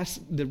address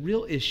the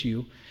real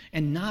issue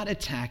and not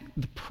attack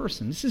the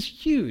person. This is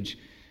huge.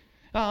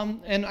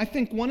 And I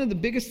think one of the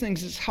biggest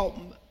things is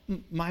how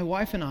my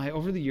wife and I,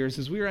 over the years,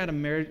 as we were at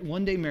a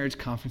one-day marriage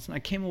conference, and I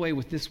came away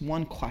with this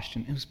one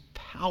question. It was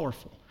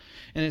powerful.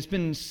 And it's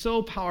been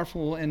so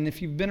powerful, and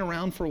if you've been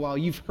around for a while,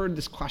 you've heard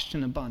this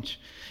question a bunch.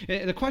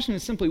 The question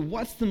is simply,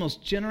 what's the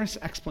most generous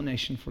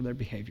explanation for their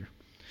behavior?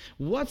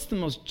 What's the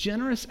most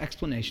generous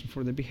explanation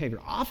for their behavior?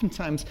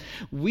 Oftentimes,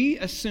 we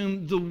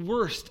assume the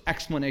worst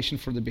explanation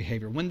for the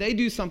behavior. When they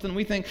do something,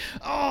 we think,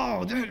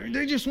 oh,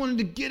 they just wanted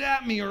to get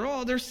at me, or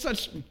oh, they're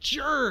such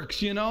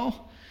jerks,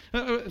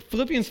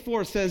 Philippians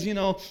 4 says,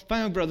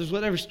 finally, brothers,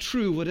 whatever's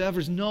true,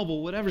 whatever's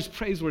noble, whatever's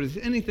praiseworthy,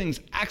 if anything's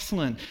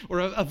excellent or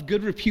of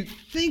good repute,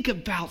 think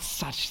about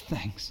such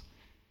things.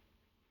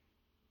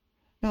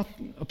 Now,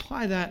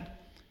 apply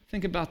that,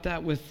 think about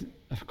that with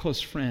a close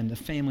friend, a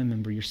family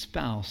member, your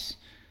spouse.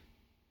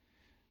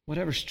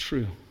 Whatever's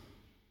true,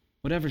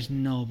 whatever's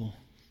noble,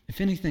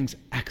 if anything's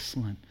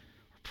excellent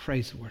or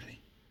praiseworthy.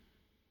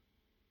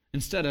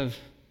 Instead of,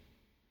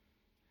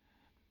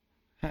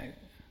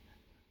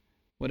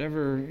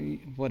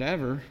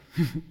 whatever,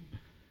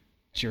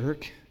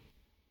 jerk.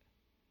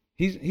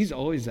 He's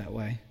always that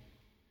way.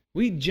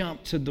 We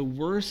jump to the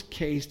worst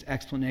case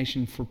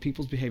explanation for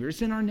people's behavior.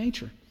 It's in our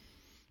nature.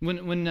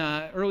 When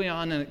early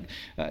on,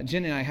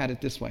 Jen and I had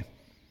it this way.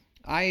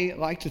 I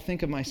like to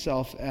think of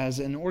myself as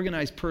an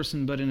organized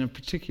person, but in a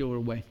particular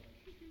way.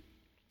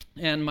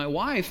 And my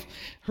wife,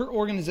 her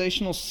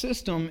organizational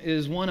system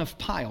is one of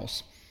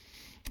piles.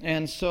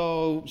 And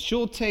so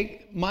she'll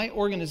take my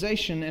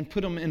organization and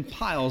put them in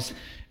piles.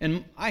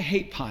 And I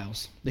hate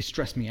piles. They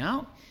stress me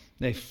out.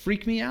 They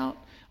freak me out.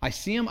 I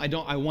see them.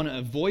 I want to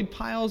avoid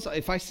piles.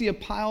 If I see a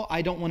pile,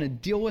 I don't want to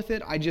deal with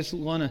it. I just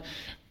want to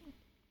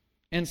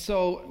And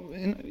so,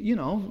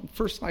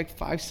 first like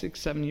 5, 6,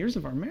 7 years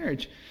of our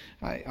marriage,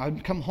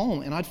 I'd come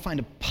home and I'd find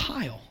a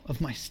pile of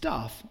my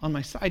stuff on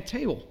my side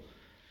table.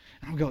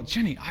 And I'd go,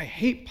 Jenny, I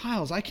hate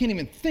piles. I can't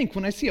even think.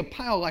 When I see a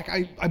pile, like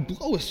I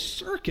blow a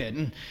circuit.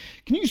 And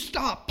can you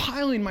stop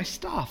piling my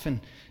stuff? And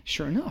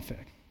sure enough,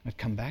 I'd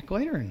come back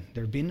later and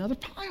there'd be another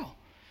pile.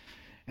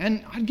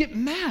 And I'd get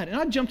mad and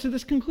I'd jump to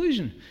this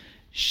conclusion.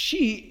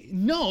 She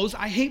knows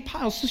I hate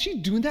piles, so she's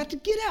doing that to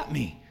get at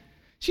me.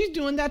 She's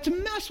doing that to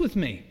mess with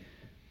me.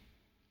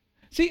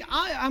 See,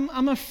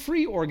 I'm a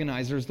free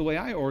organizer is the way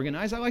I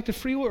organize. I like to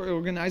free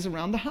organize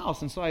around the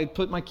house. And so I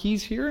put my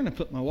keys here and I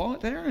put my wallet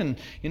there. And,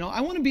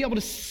 I want to be able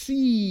to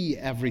see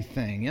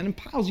everything. And in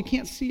piles, you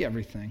can't see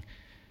everything.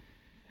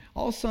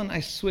 All of a sudden,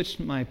 I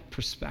switched my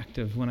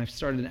perspective when I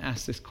started to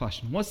ask this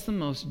question. What's the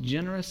most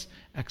generous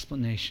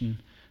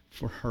explanation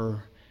for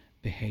her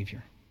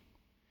behavior?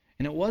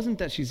 And it wasn't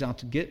that she's out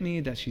to get me,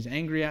 that she's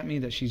angry at me,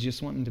 that she's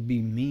just wanting to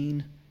be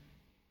mean.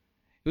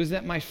 It was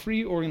that my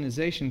free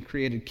organization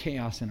created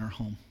chaos in our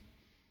home.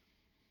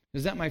 It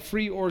was that my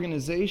free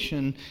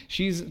organization,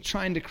 she's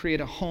trying to create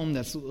a home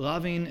that's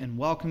loving and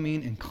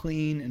welcoming and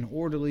clean and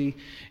orderly,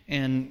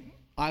 and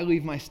I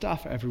leave my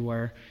stuff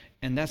everywhere,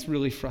 and that's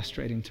really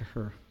frustrating to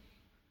her.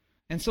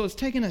 And so it's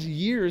taken us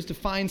years to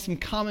find some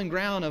common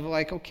ground of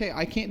like, okay,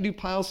 I can't do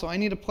piles, so I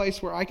need a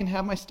place where I can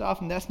have my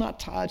stuff and that's not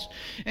touched.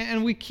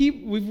 And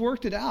we've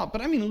worked it out. But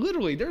I mean,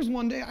 literally, there's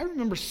one day I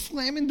remember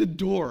slamming the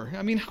door.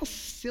 I mean, how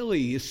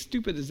silly, as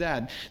stupid is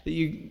that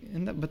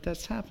but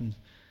that's happened.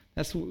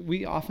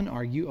 We often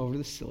argue over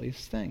the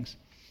silliest things.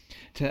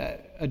 To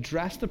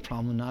address the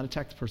problem and not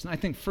attack the person, I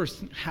think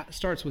first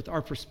starts with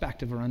our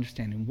perspective or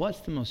understanding. What's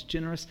the most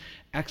generous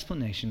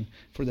explanation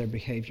for their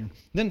behavior?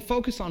 Then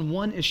focus on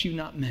one issue,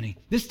 not many.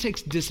 This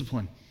takes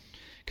discipline.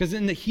 Because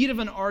in the heat of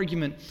an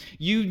argument,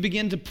 you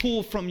begin to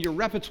pull from your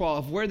repertoire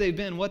of where they've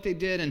been, what they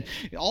did, and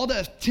all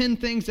the 10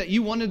 things that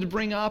you wanted to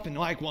bring up, and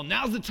like, well,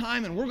 now's the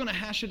time, and we're going to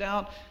hash it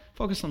out.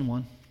 Focus on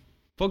one.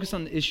 Focus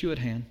on the issue at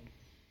hand.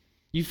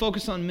 You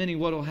focus on many,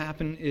 what will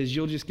happen is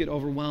you'll just get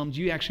overwhelmed.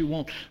 You actually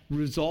won't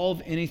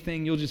resolve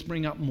anything. You'll just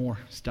bring up more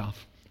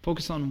stuff.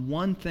 Focus on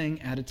one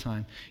thing at a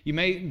time. You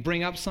may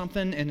bring up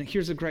something, and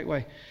here's a great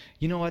way.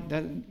 You know what?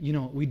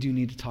 We do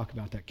need to talk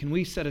about that. Can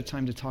we set a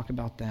time to talk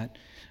about that?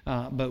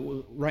 But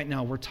right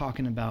now we're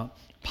talking about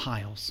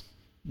piles,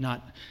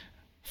 not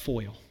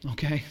foil,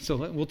 okay? So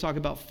we'll talk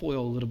about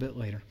foil a little bit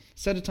later.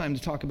 Set a time to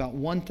talk about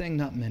one thing,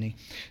 not many.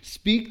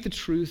 Speak the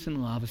truth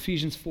in love.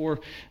 Ephesians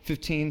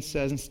 4:15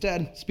 says,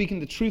 instead, speaking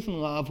the truth in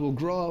love will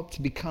grow up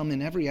to become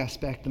in every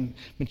aspect the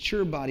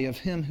mature body of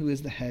him who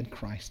is the head,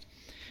 Christ.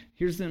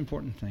 Here's the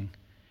important thing.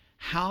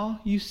 How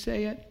you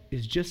say it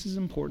is just as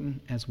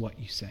important as what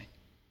you say.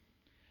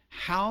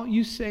 How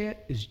you say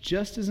it is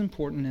just as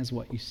important as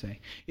what you say.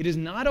 It is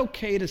not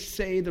okay to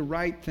say the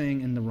right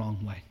thing in the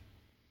wrong way.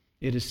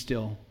 It is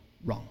still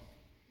wrong.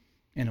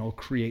 And it will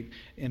create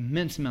an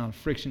immense amount of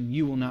friction.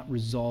 You will not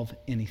resolve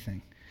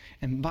anything.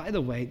 And by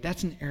the way,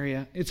 that's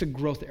it's a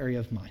growth area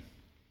of mine.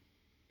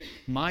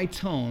 My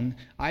tone,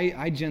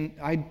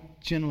 I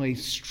generally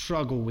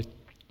struggle with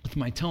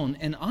my tone.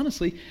 And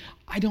honestly,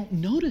 I don't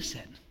notice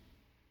it.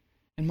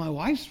 And my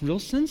wife's real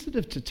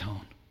sensitive to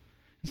tone.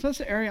 And so that's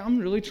the area I'm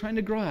really trying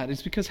to grow at.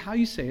 It's because how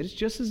you say it is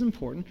just as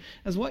important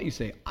as what you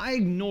say. I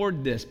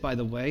ignored this, by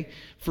the way,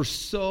 for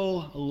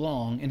so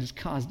long, and it's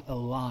caused a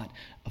lot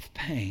of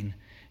pain.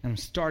 And I'm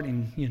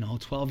starting,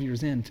 12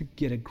 years in to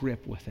get a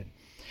grip with it.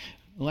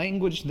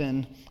 Language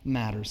then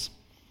matters.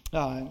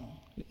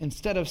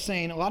 Instead of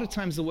saying, a lot of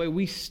times the way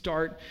we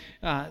start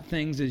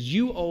things is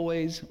you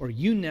always, or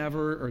you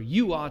never, or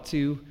you ought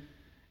to.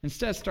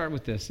 Instead, start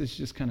with this. It's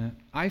just kind of,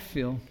 I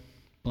feel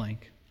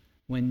blank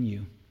when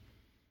you.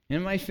 And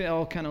it might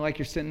feel kind of like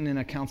you're sitting in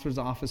a counselor's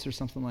office or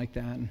something like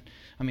that.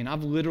 And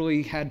I've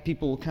literally had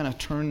people kind of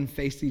turn and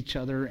face each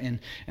other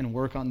and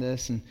work on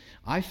this. And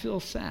I feel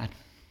sad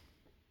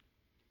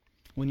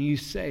when you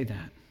say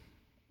that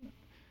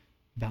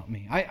about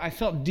me. I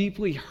felt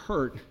deeply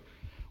hurt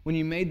when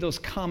you made those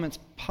comments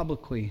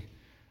publicly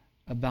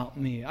about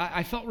me.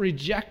 I felt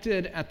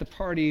rejected at the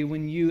party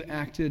when you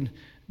acted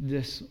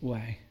this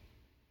way.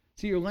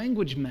 See, your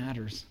language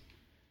matters.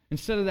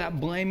 Instead of that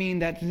blaming,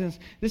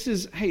 this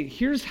is, hey,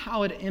 here's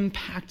how it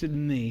impacted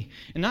me.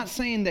 And not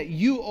saying that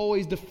you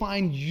always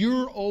define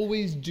you're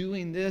always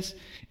doing this,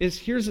 is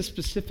here's a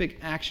specific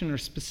action or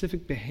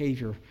specific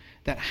behavior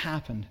that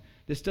happened.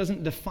 This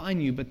doesn't define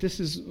you, but this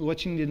is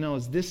what you need to know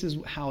is this is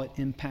how it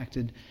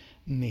impacted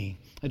me.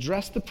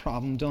 Address the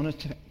problem, don't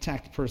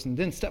attack the person.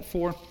 Then step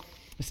 4,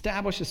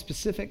 establish a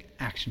specific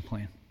action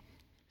plan.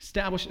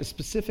 Establish a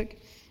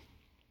specific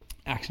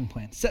action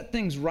plan. Set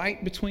things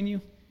right between you.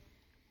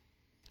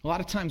 A lot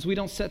of times we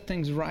don't set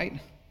things right.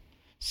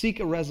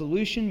 Seek a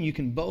resolution you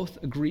can both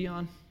agree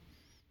on.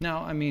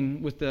 Now, I'm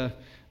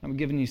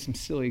giving you some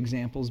silly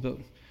examples, but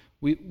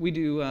we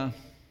do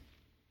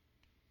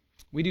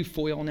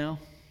foil now.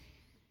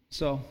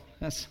 So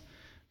that's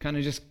kind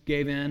of just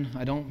gave in.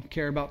 I don't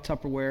care about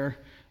Tupperware.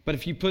 But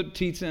if you put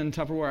pizza in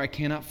Tupperware, I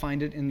cannot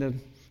find it in the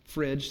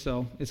fridge,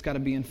 so it's got to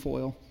be in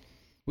foil.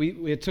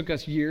 It took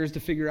us years to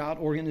figure out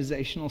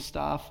organizational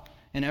stuff,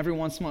 and every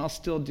once in a while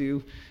still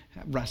do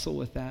wrestle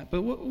with that.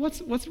 But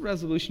what's a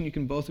resolution you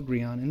can both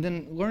agree on? And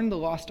then learn the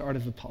lost art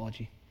of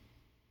apology.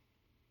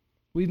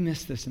 We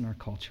miss this in our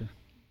culture.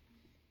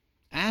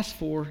 Ask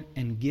for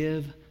and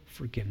give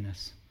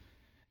forgiveness.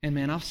 And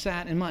man, I've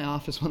sat in my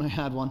office when I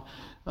had one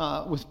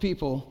with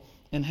people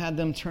and had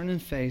them turn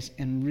and face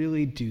and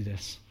really do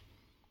this.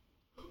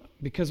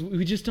 Because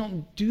we just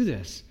don't do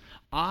this.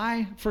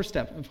 First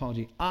step,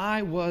 apology.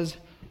 I was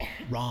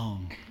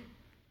wrong.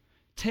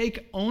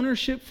 Take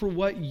ownership for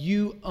what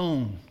you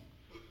own.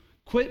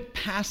 Quit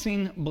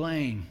passing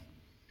blame.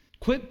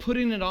 Quit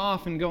putting it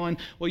off and going,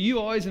 well, you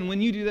always, and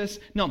when you do this.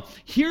 No,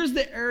 here's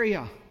the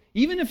area.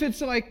 Even if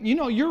it's like,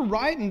 you're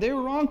right and they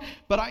were wrong,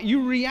 but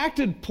you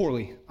reacted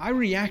poorly. I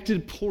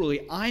reacted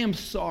poorly. I am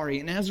sorry.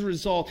 And as a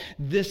result,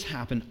 this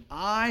happened.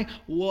 I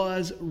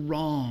was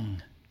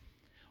wrong.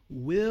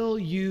 Will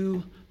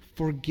you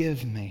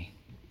forgive me?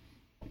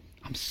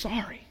 I'm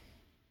sorry.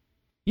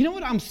 You know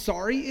what I'm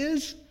sorry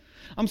is?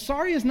 I'm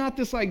sorry is not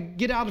this like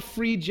get out of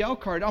free jail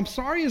card. I'm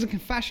sorry is a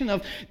confession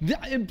of,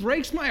 it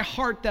breaks my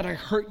heart that I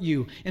hurt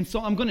you, and so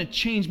I'm going to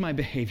change my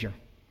behavior.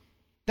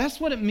 That's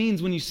what it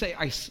means when you say,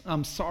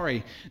 I'm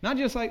sorry. Not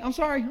just like, I'm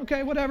sorry,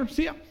 okay, whatever,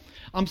 see ya.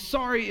 I'm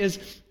sorry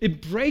is,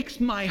 it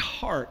breaks my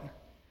heart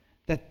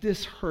that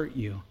this hurt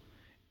you.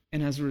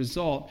 And as a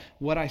result,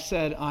 what I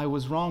said I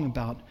was wrong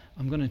about,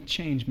 I'm going to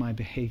change my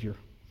behavior.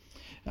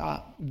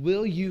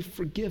 Will you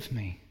forgive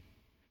me?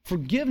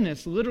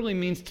 Forgiveness literally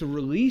means to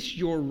release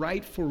your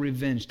right for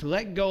revenge, to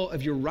let go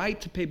of your right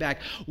to pay back.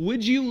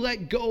 Would you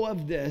let go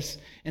of this?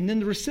 And then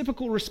the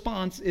reciprocal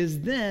response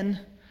is then,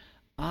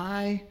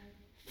 I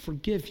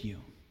forgive you.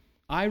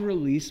 I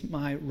release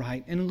my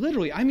right. And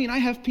literally, I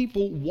have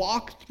people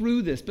walk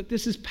through this, but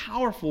this is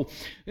powerful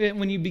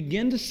when you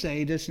begin to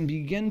say this and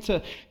begin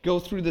to go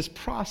through this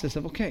process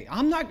of, okay,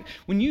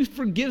 when you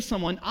forgive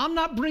someone, I'm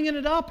not bringing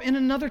it up in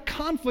another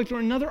conflict or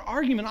another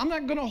argument. I'm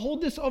not going to hold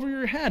this over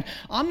your head.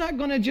 I'm not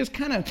going to just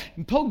kind of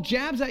poke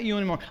jabs at you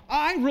anymore.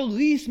 I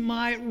release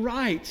my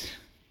right.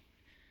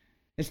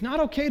 It's not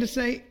okay to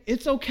say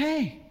it's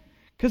okay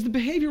because the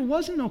behavior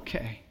wasn't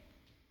okay.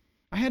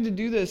 I had to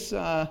do this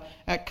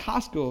at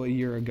Costco a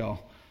year ago.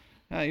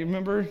 You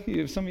remember?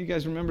 Some of you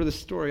guys remember this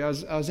story. I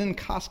was in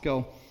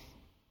Costco,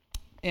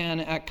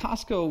 and at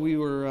Costco we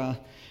were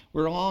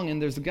along,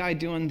 and there's a guy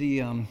doing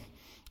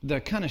the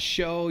kind of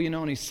show,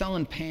 and he's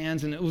selling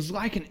pans, and it was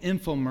like an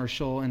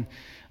infomercial. And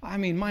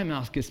my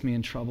mouth gets me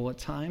in trouble at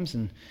times,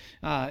 and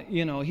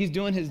he's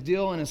doing his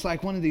deal, and it's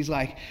like one of these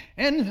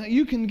and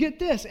you can get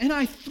this, and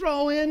I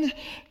throw in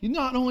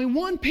not only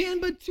one pan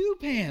but two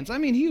pans.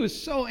 He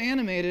was so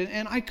animated,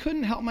 and I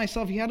couldn't help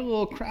myself. He had a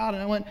little crowd,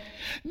 and I went,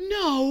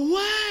 no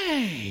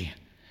way!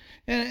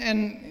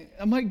 And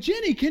I'm like,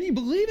 Jenny, can you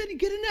believe it? You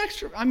get an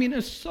extra.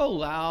 It's so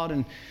loud,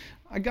 and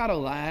I got a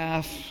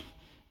laugh,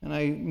 and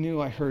I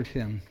knew I hurt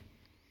him.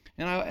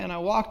 And I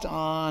walked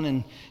on,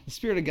 and the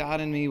Spirit of God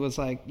in me was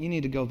like, you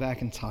need to go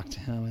back and talk to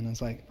him. And I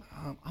was like,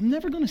 I'm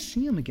never going to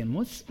see him again.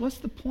 What's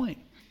the point?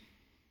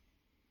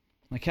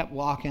 And I kept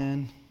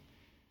walking,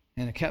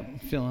 and I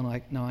kept feeling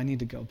like, no, I need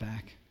to go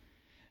back.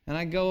 And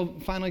I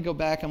finally go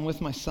back. I'm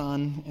with my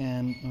son,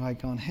 and I'm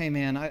like going, hey,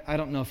 man, I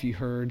don't know if you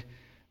heard.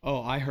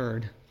 Oh, I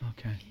heard.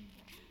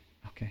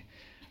 Okay.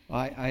 Well,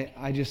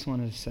 I just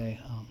wanted to say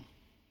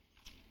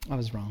I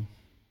was wrong.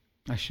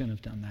 I shouldn't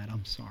have done that.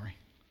 I'm sorry.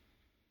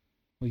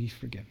 Will you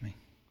forgive me?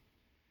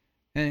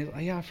 And he's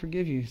like, yeah, I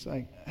forgive you. He's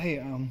like,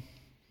 hey,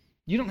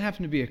 you don't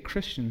happen to be a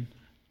Christian.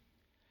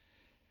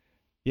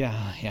 Yeah,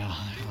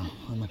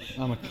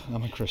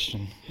 I'm a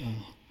Christian.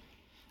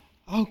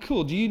 Oh,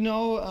 cool. Do you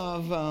know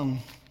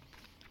of?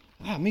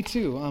 Me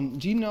too.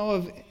 Do you know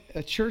of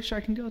a church I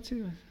can go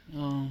to?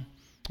 Well,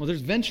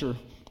 there's Venture.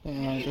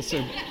 That's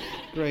a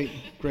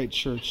great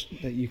church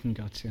that you can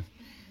go to.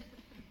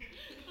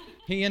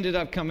 He ended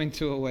up coming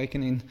to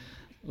Awakening.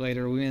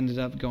 Later, we ended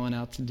up going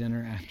out to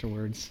dinner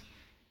afterwards.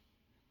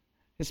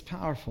 It's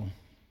powerful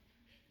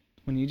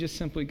when you just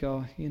simply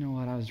go, you know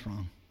what, I was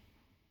wrong.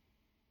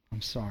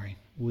 I'm sorry.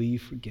 Will you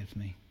forgive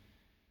me?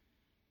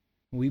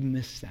 We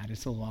miss that.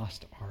 It's a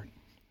lost art.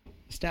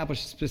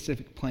 Establish a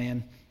specific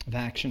plan of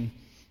action.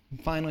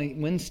 And finally,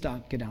 when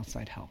stuck, get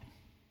outside help.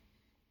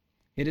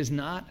 It is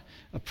not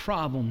a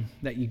problem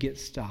that you get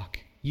stuck.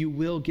 You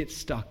will get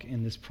stuck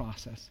in this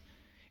process.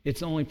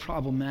 It's only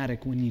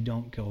problematic when you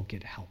don't go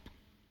get help.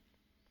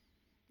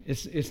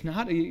 It's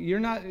not, you're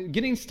not,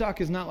 getting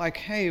stuck is not like,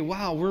 hey,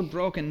 wow, we're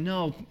broken.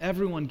 No,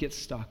 everyone gets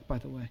stuck, by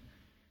the way.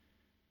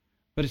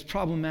 But it's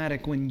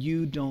problematic when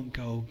you don't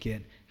go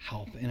get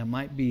help. And it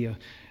might be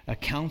a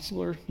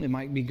counselor. It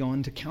might be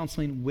going to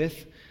counseling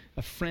with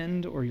a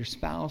friend or your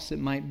spouse. It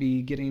might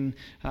be getting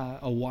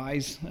a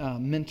wise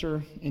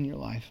mentor in your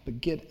life. But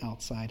get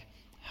outside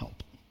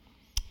help.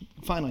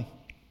 Finally,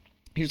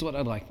 here's what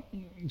I'd like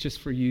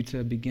just for you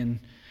to begin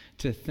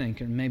to think,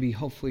 and maybe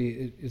hopefully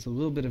it is a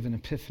little bit of an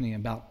epiphany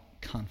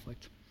about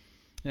conflict.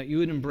 That you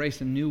would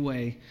embrace a new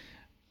way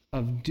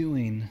of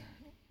doing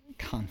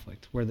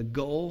conflict, where the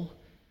goal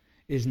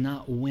is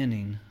not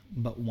winning,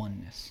 but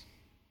oneness.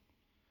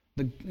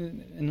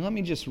 And let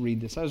me just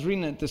read this. I was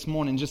reading it this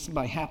morning just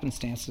by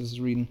happenstance. I was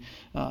reading,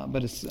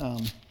 but it's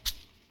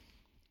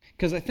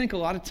because I think a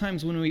lot of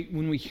times when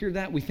we hear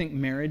that, we think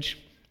marriage.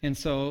 And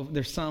so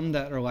there's some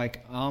that are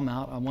like, oh, I'm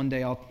out. One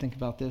day I'll think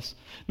about this.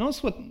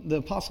 Notice what the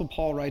Apostle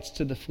Paul writes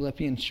to the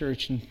Philippian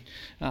church in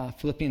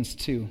Philippians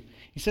 2.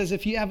 He says,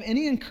 if you have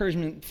any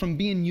encouragement from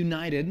being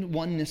united,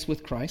 oneness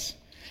with Christ,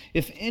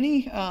 if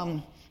any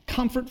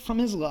comfort from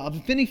his love,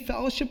 if any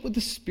fellowship with the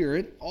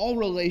Spirit, all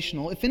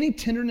relational, if any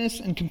tenderness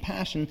and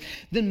compassion,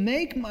 then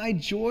make my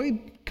joy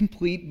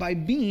complete by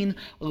being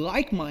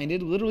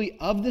like-minded, literally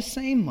of the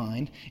same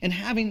mind, and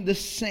having the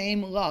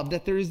same love,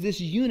 that there is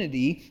this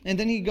unity. And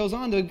then he goes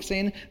on to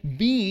saying,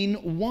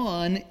 being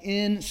one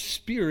in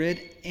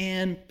spirit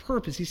and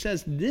purpose. He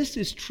says this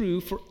is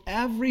true for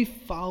every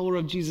follower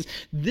of Jesus.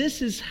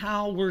 This is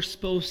how we're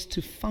supposed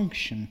to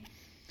function.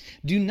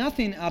 Do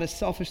nothing out of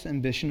selfish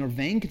ambition or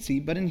vain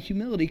conceit, but in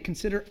humility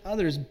consider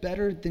others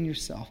better than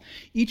yourself.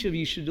 Each of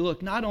you should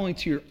look not only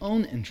to your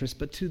own interest,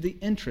 but to the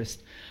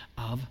interest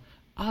of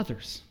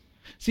others.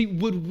 See,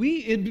 would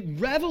it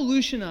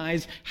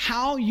revolutionize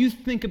how you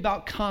think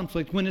about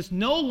conflict when it's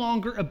no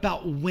longer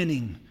about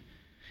winning,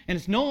 and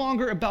it's no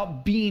longer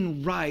about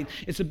being right,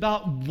 it's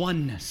about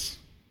oneness.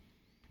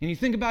 And you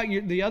think about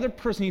the other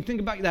person, you think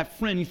about that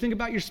friend, you think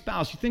about your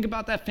spouse, you think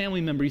about that family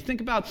member, you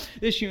think about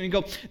the issue, and you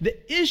go,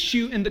 the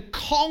issue and the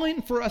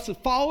calling for us as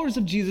followers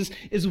of Jesus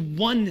is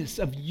oneness,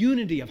 of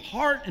unity, of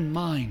heart and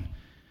mind,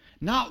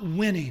 not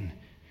winning.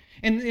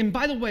 And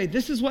by the way,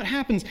 this is what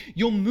happens.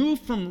 You'll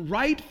move from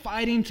right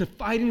fighting to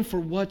fighting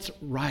for what's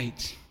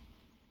right.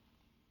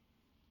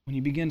 When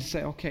you begin to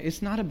say, okay,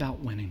 it's not about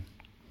winning.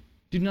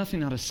 Do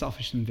nothing out of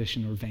selfish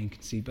ambition or vain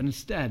conceit, but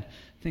instead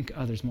think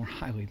others more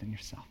highly than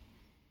yourself.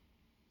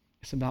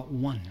 It's about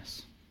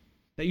oneness,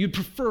 that you'd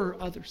prefer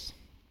others.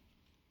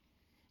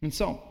 And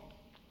so,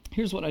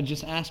 here's what I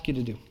just ask you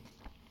to do.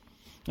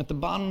 At the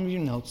bottom of your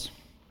notes,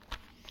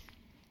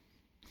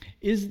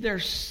 is there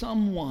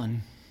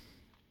someone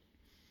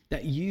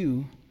that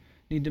you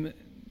need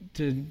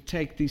to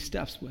take these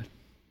steps with?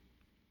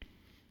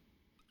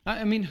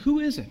 I mean, who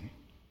is it?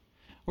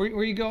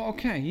 Where you go,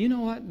 okay, you know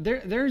what?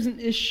 There's an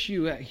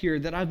issue here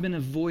that I've been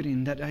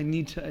avoiding that I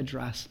need to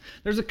address.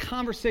 There's a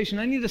conversation.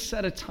 I need to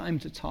set a time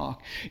to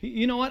talk.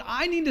 You know what?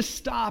 I need to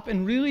stop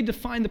and really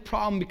define the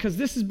problem because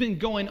this has been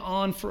going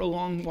on for a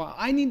long while.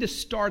 I need to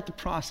start the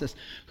process.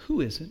 Who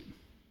is it?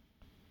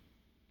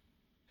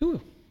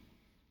 Who?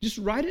 Just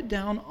write it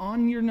down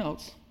on your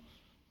notes.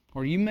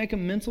 Or you make a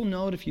mental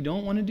note if you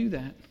don't want to do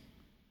that.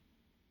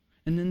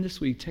 And then this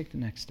week, take the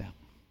next step.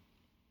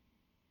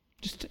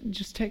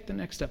 Just take the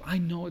next step. I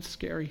know it's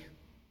scary.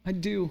 I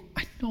do.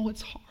 I know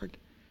it's hard.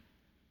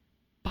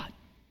 But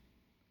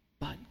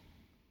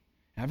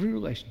every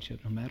relationship,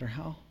 no matter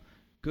how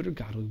good or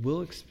godly,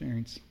 will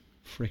experience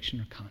friction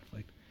or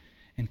conflict.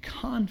 And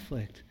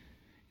conflict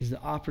is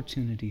the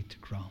opportunity to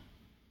grow.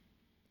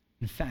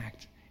 In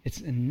fact,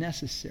 it's a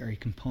necessary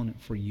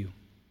component for you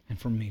and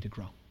for me to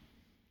grow.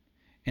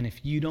 And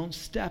if you don't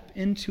step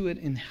into it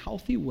in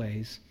healthy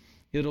ways,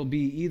 it'll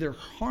be either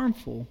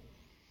harmful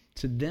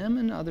to them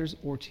and others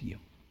or to you.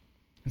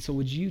 And so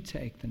would you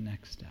take the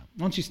next step?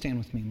 Why don't you stand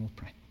with me and we'll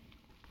pray.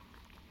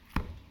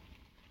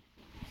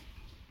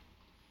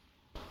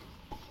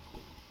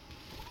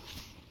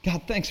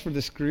 God, thanks for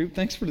this group.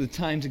 Thanks for the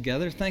time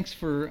together. Thanks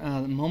for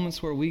the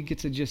moments where we get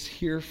to just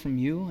hear from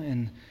you.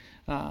 And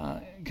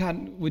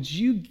God, would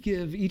you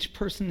give each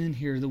person in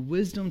here the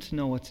wisdom to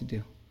know what to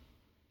do?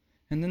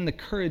 And then the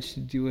courage to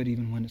do it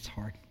even when it's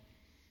hard.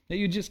 That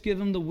you just give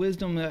them the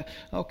wisdom that,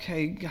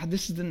 okay, God,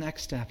 this is the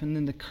next step. And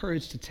then the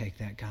courage to take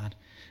that, God.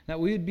 That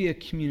we would be a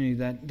community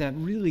that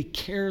really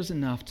cares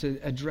enough to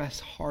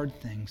address hard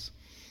things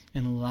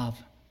and love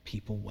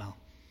people well.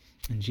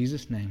 In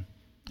Jesus' name,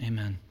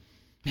 amen.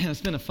 Man,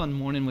 it's been a fun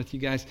morning with you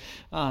guys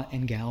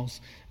and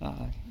gals.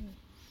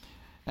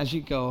 As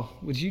you go,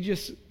 would you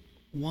just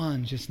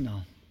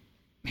know,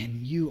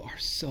 man, you are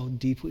so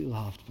deeply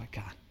loved by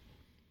God,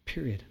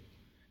 period.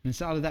 And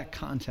it's out of that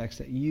context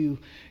that you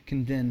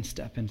can then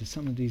step into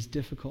some of these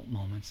difficult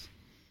moments.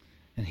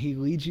 And he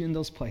leads you in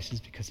those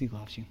places because he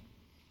loves you.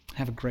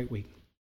 Have a great week.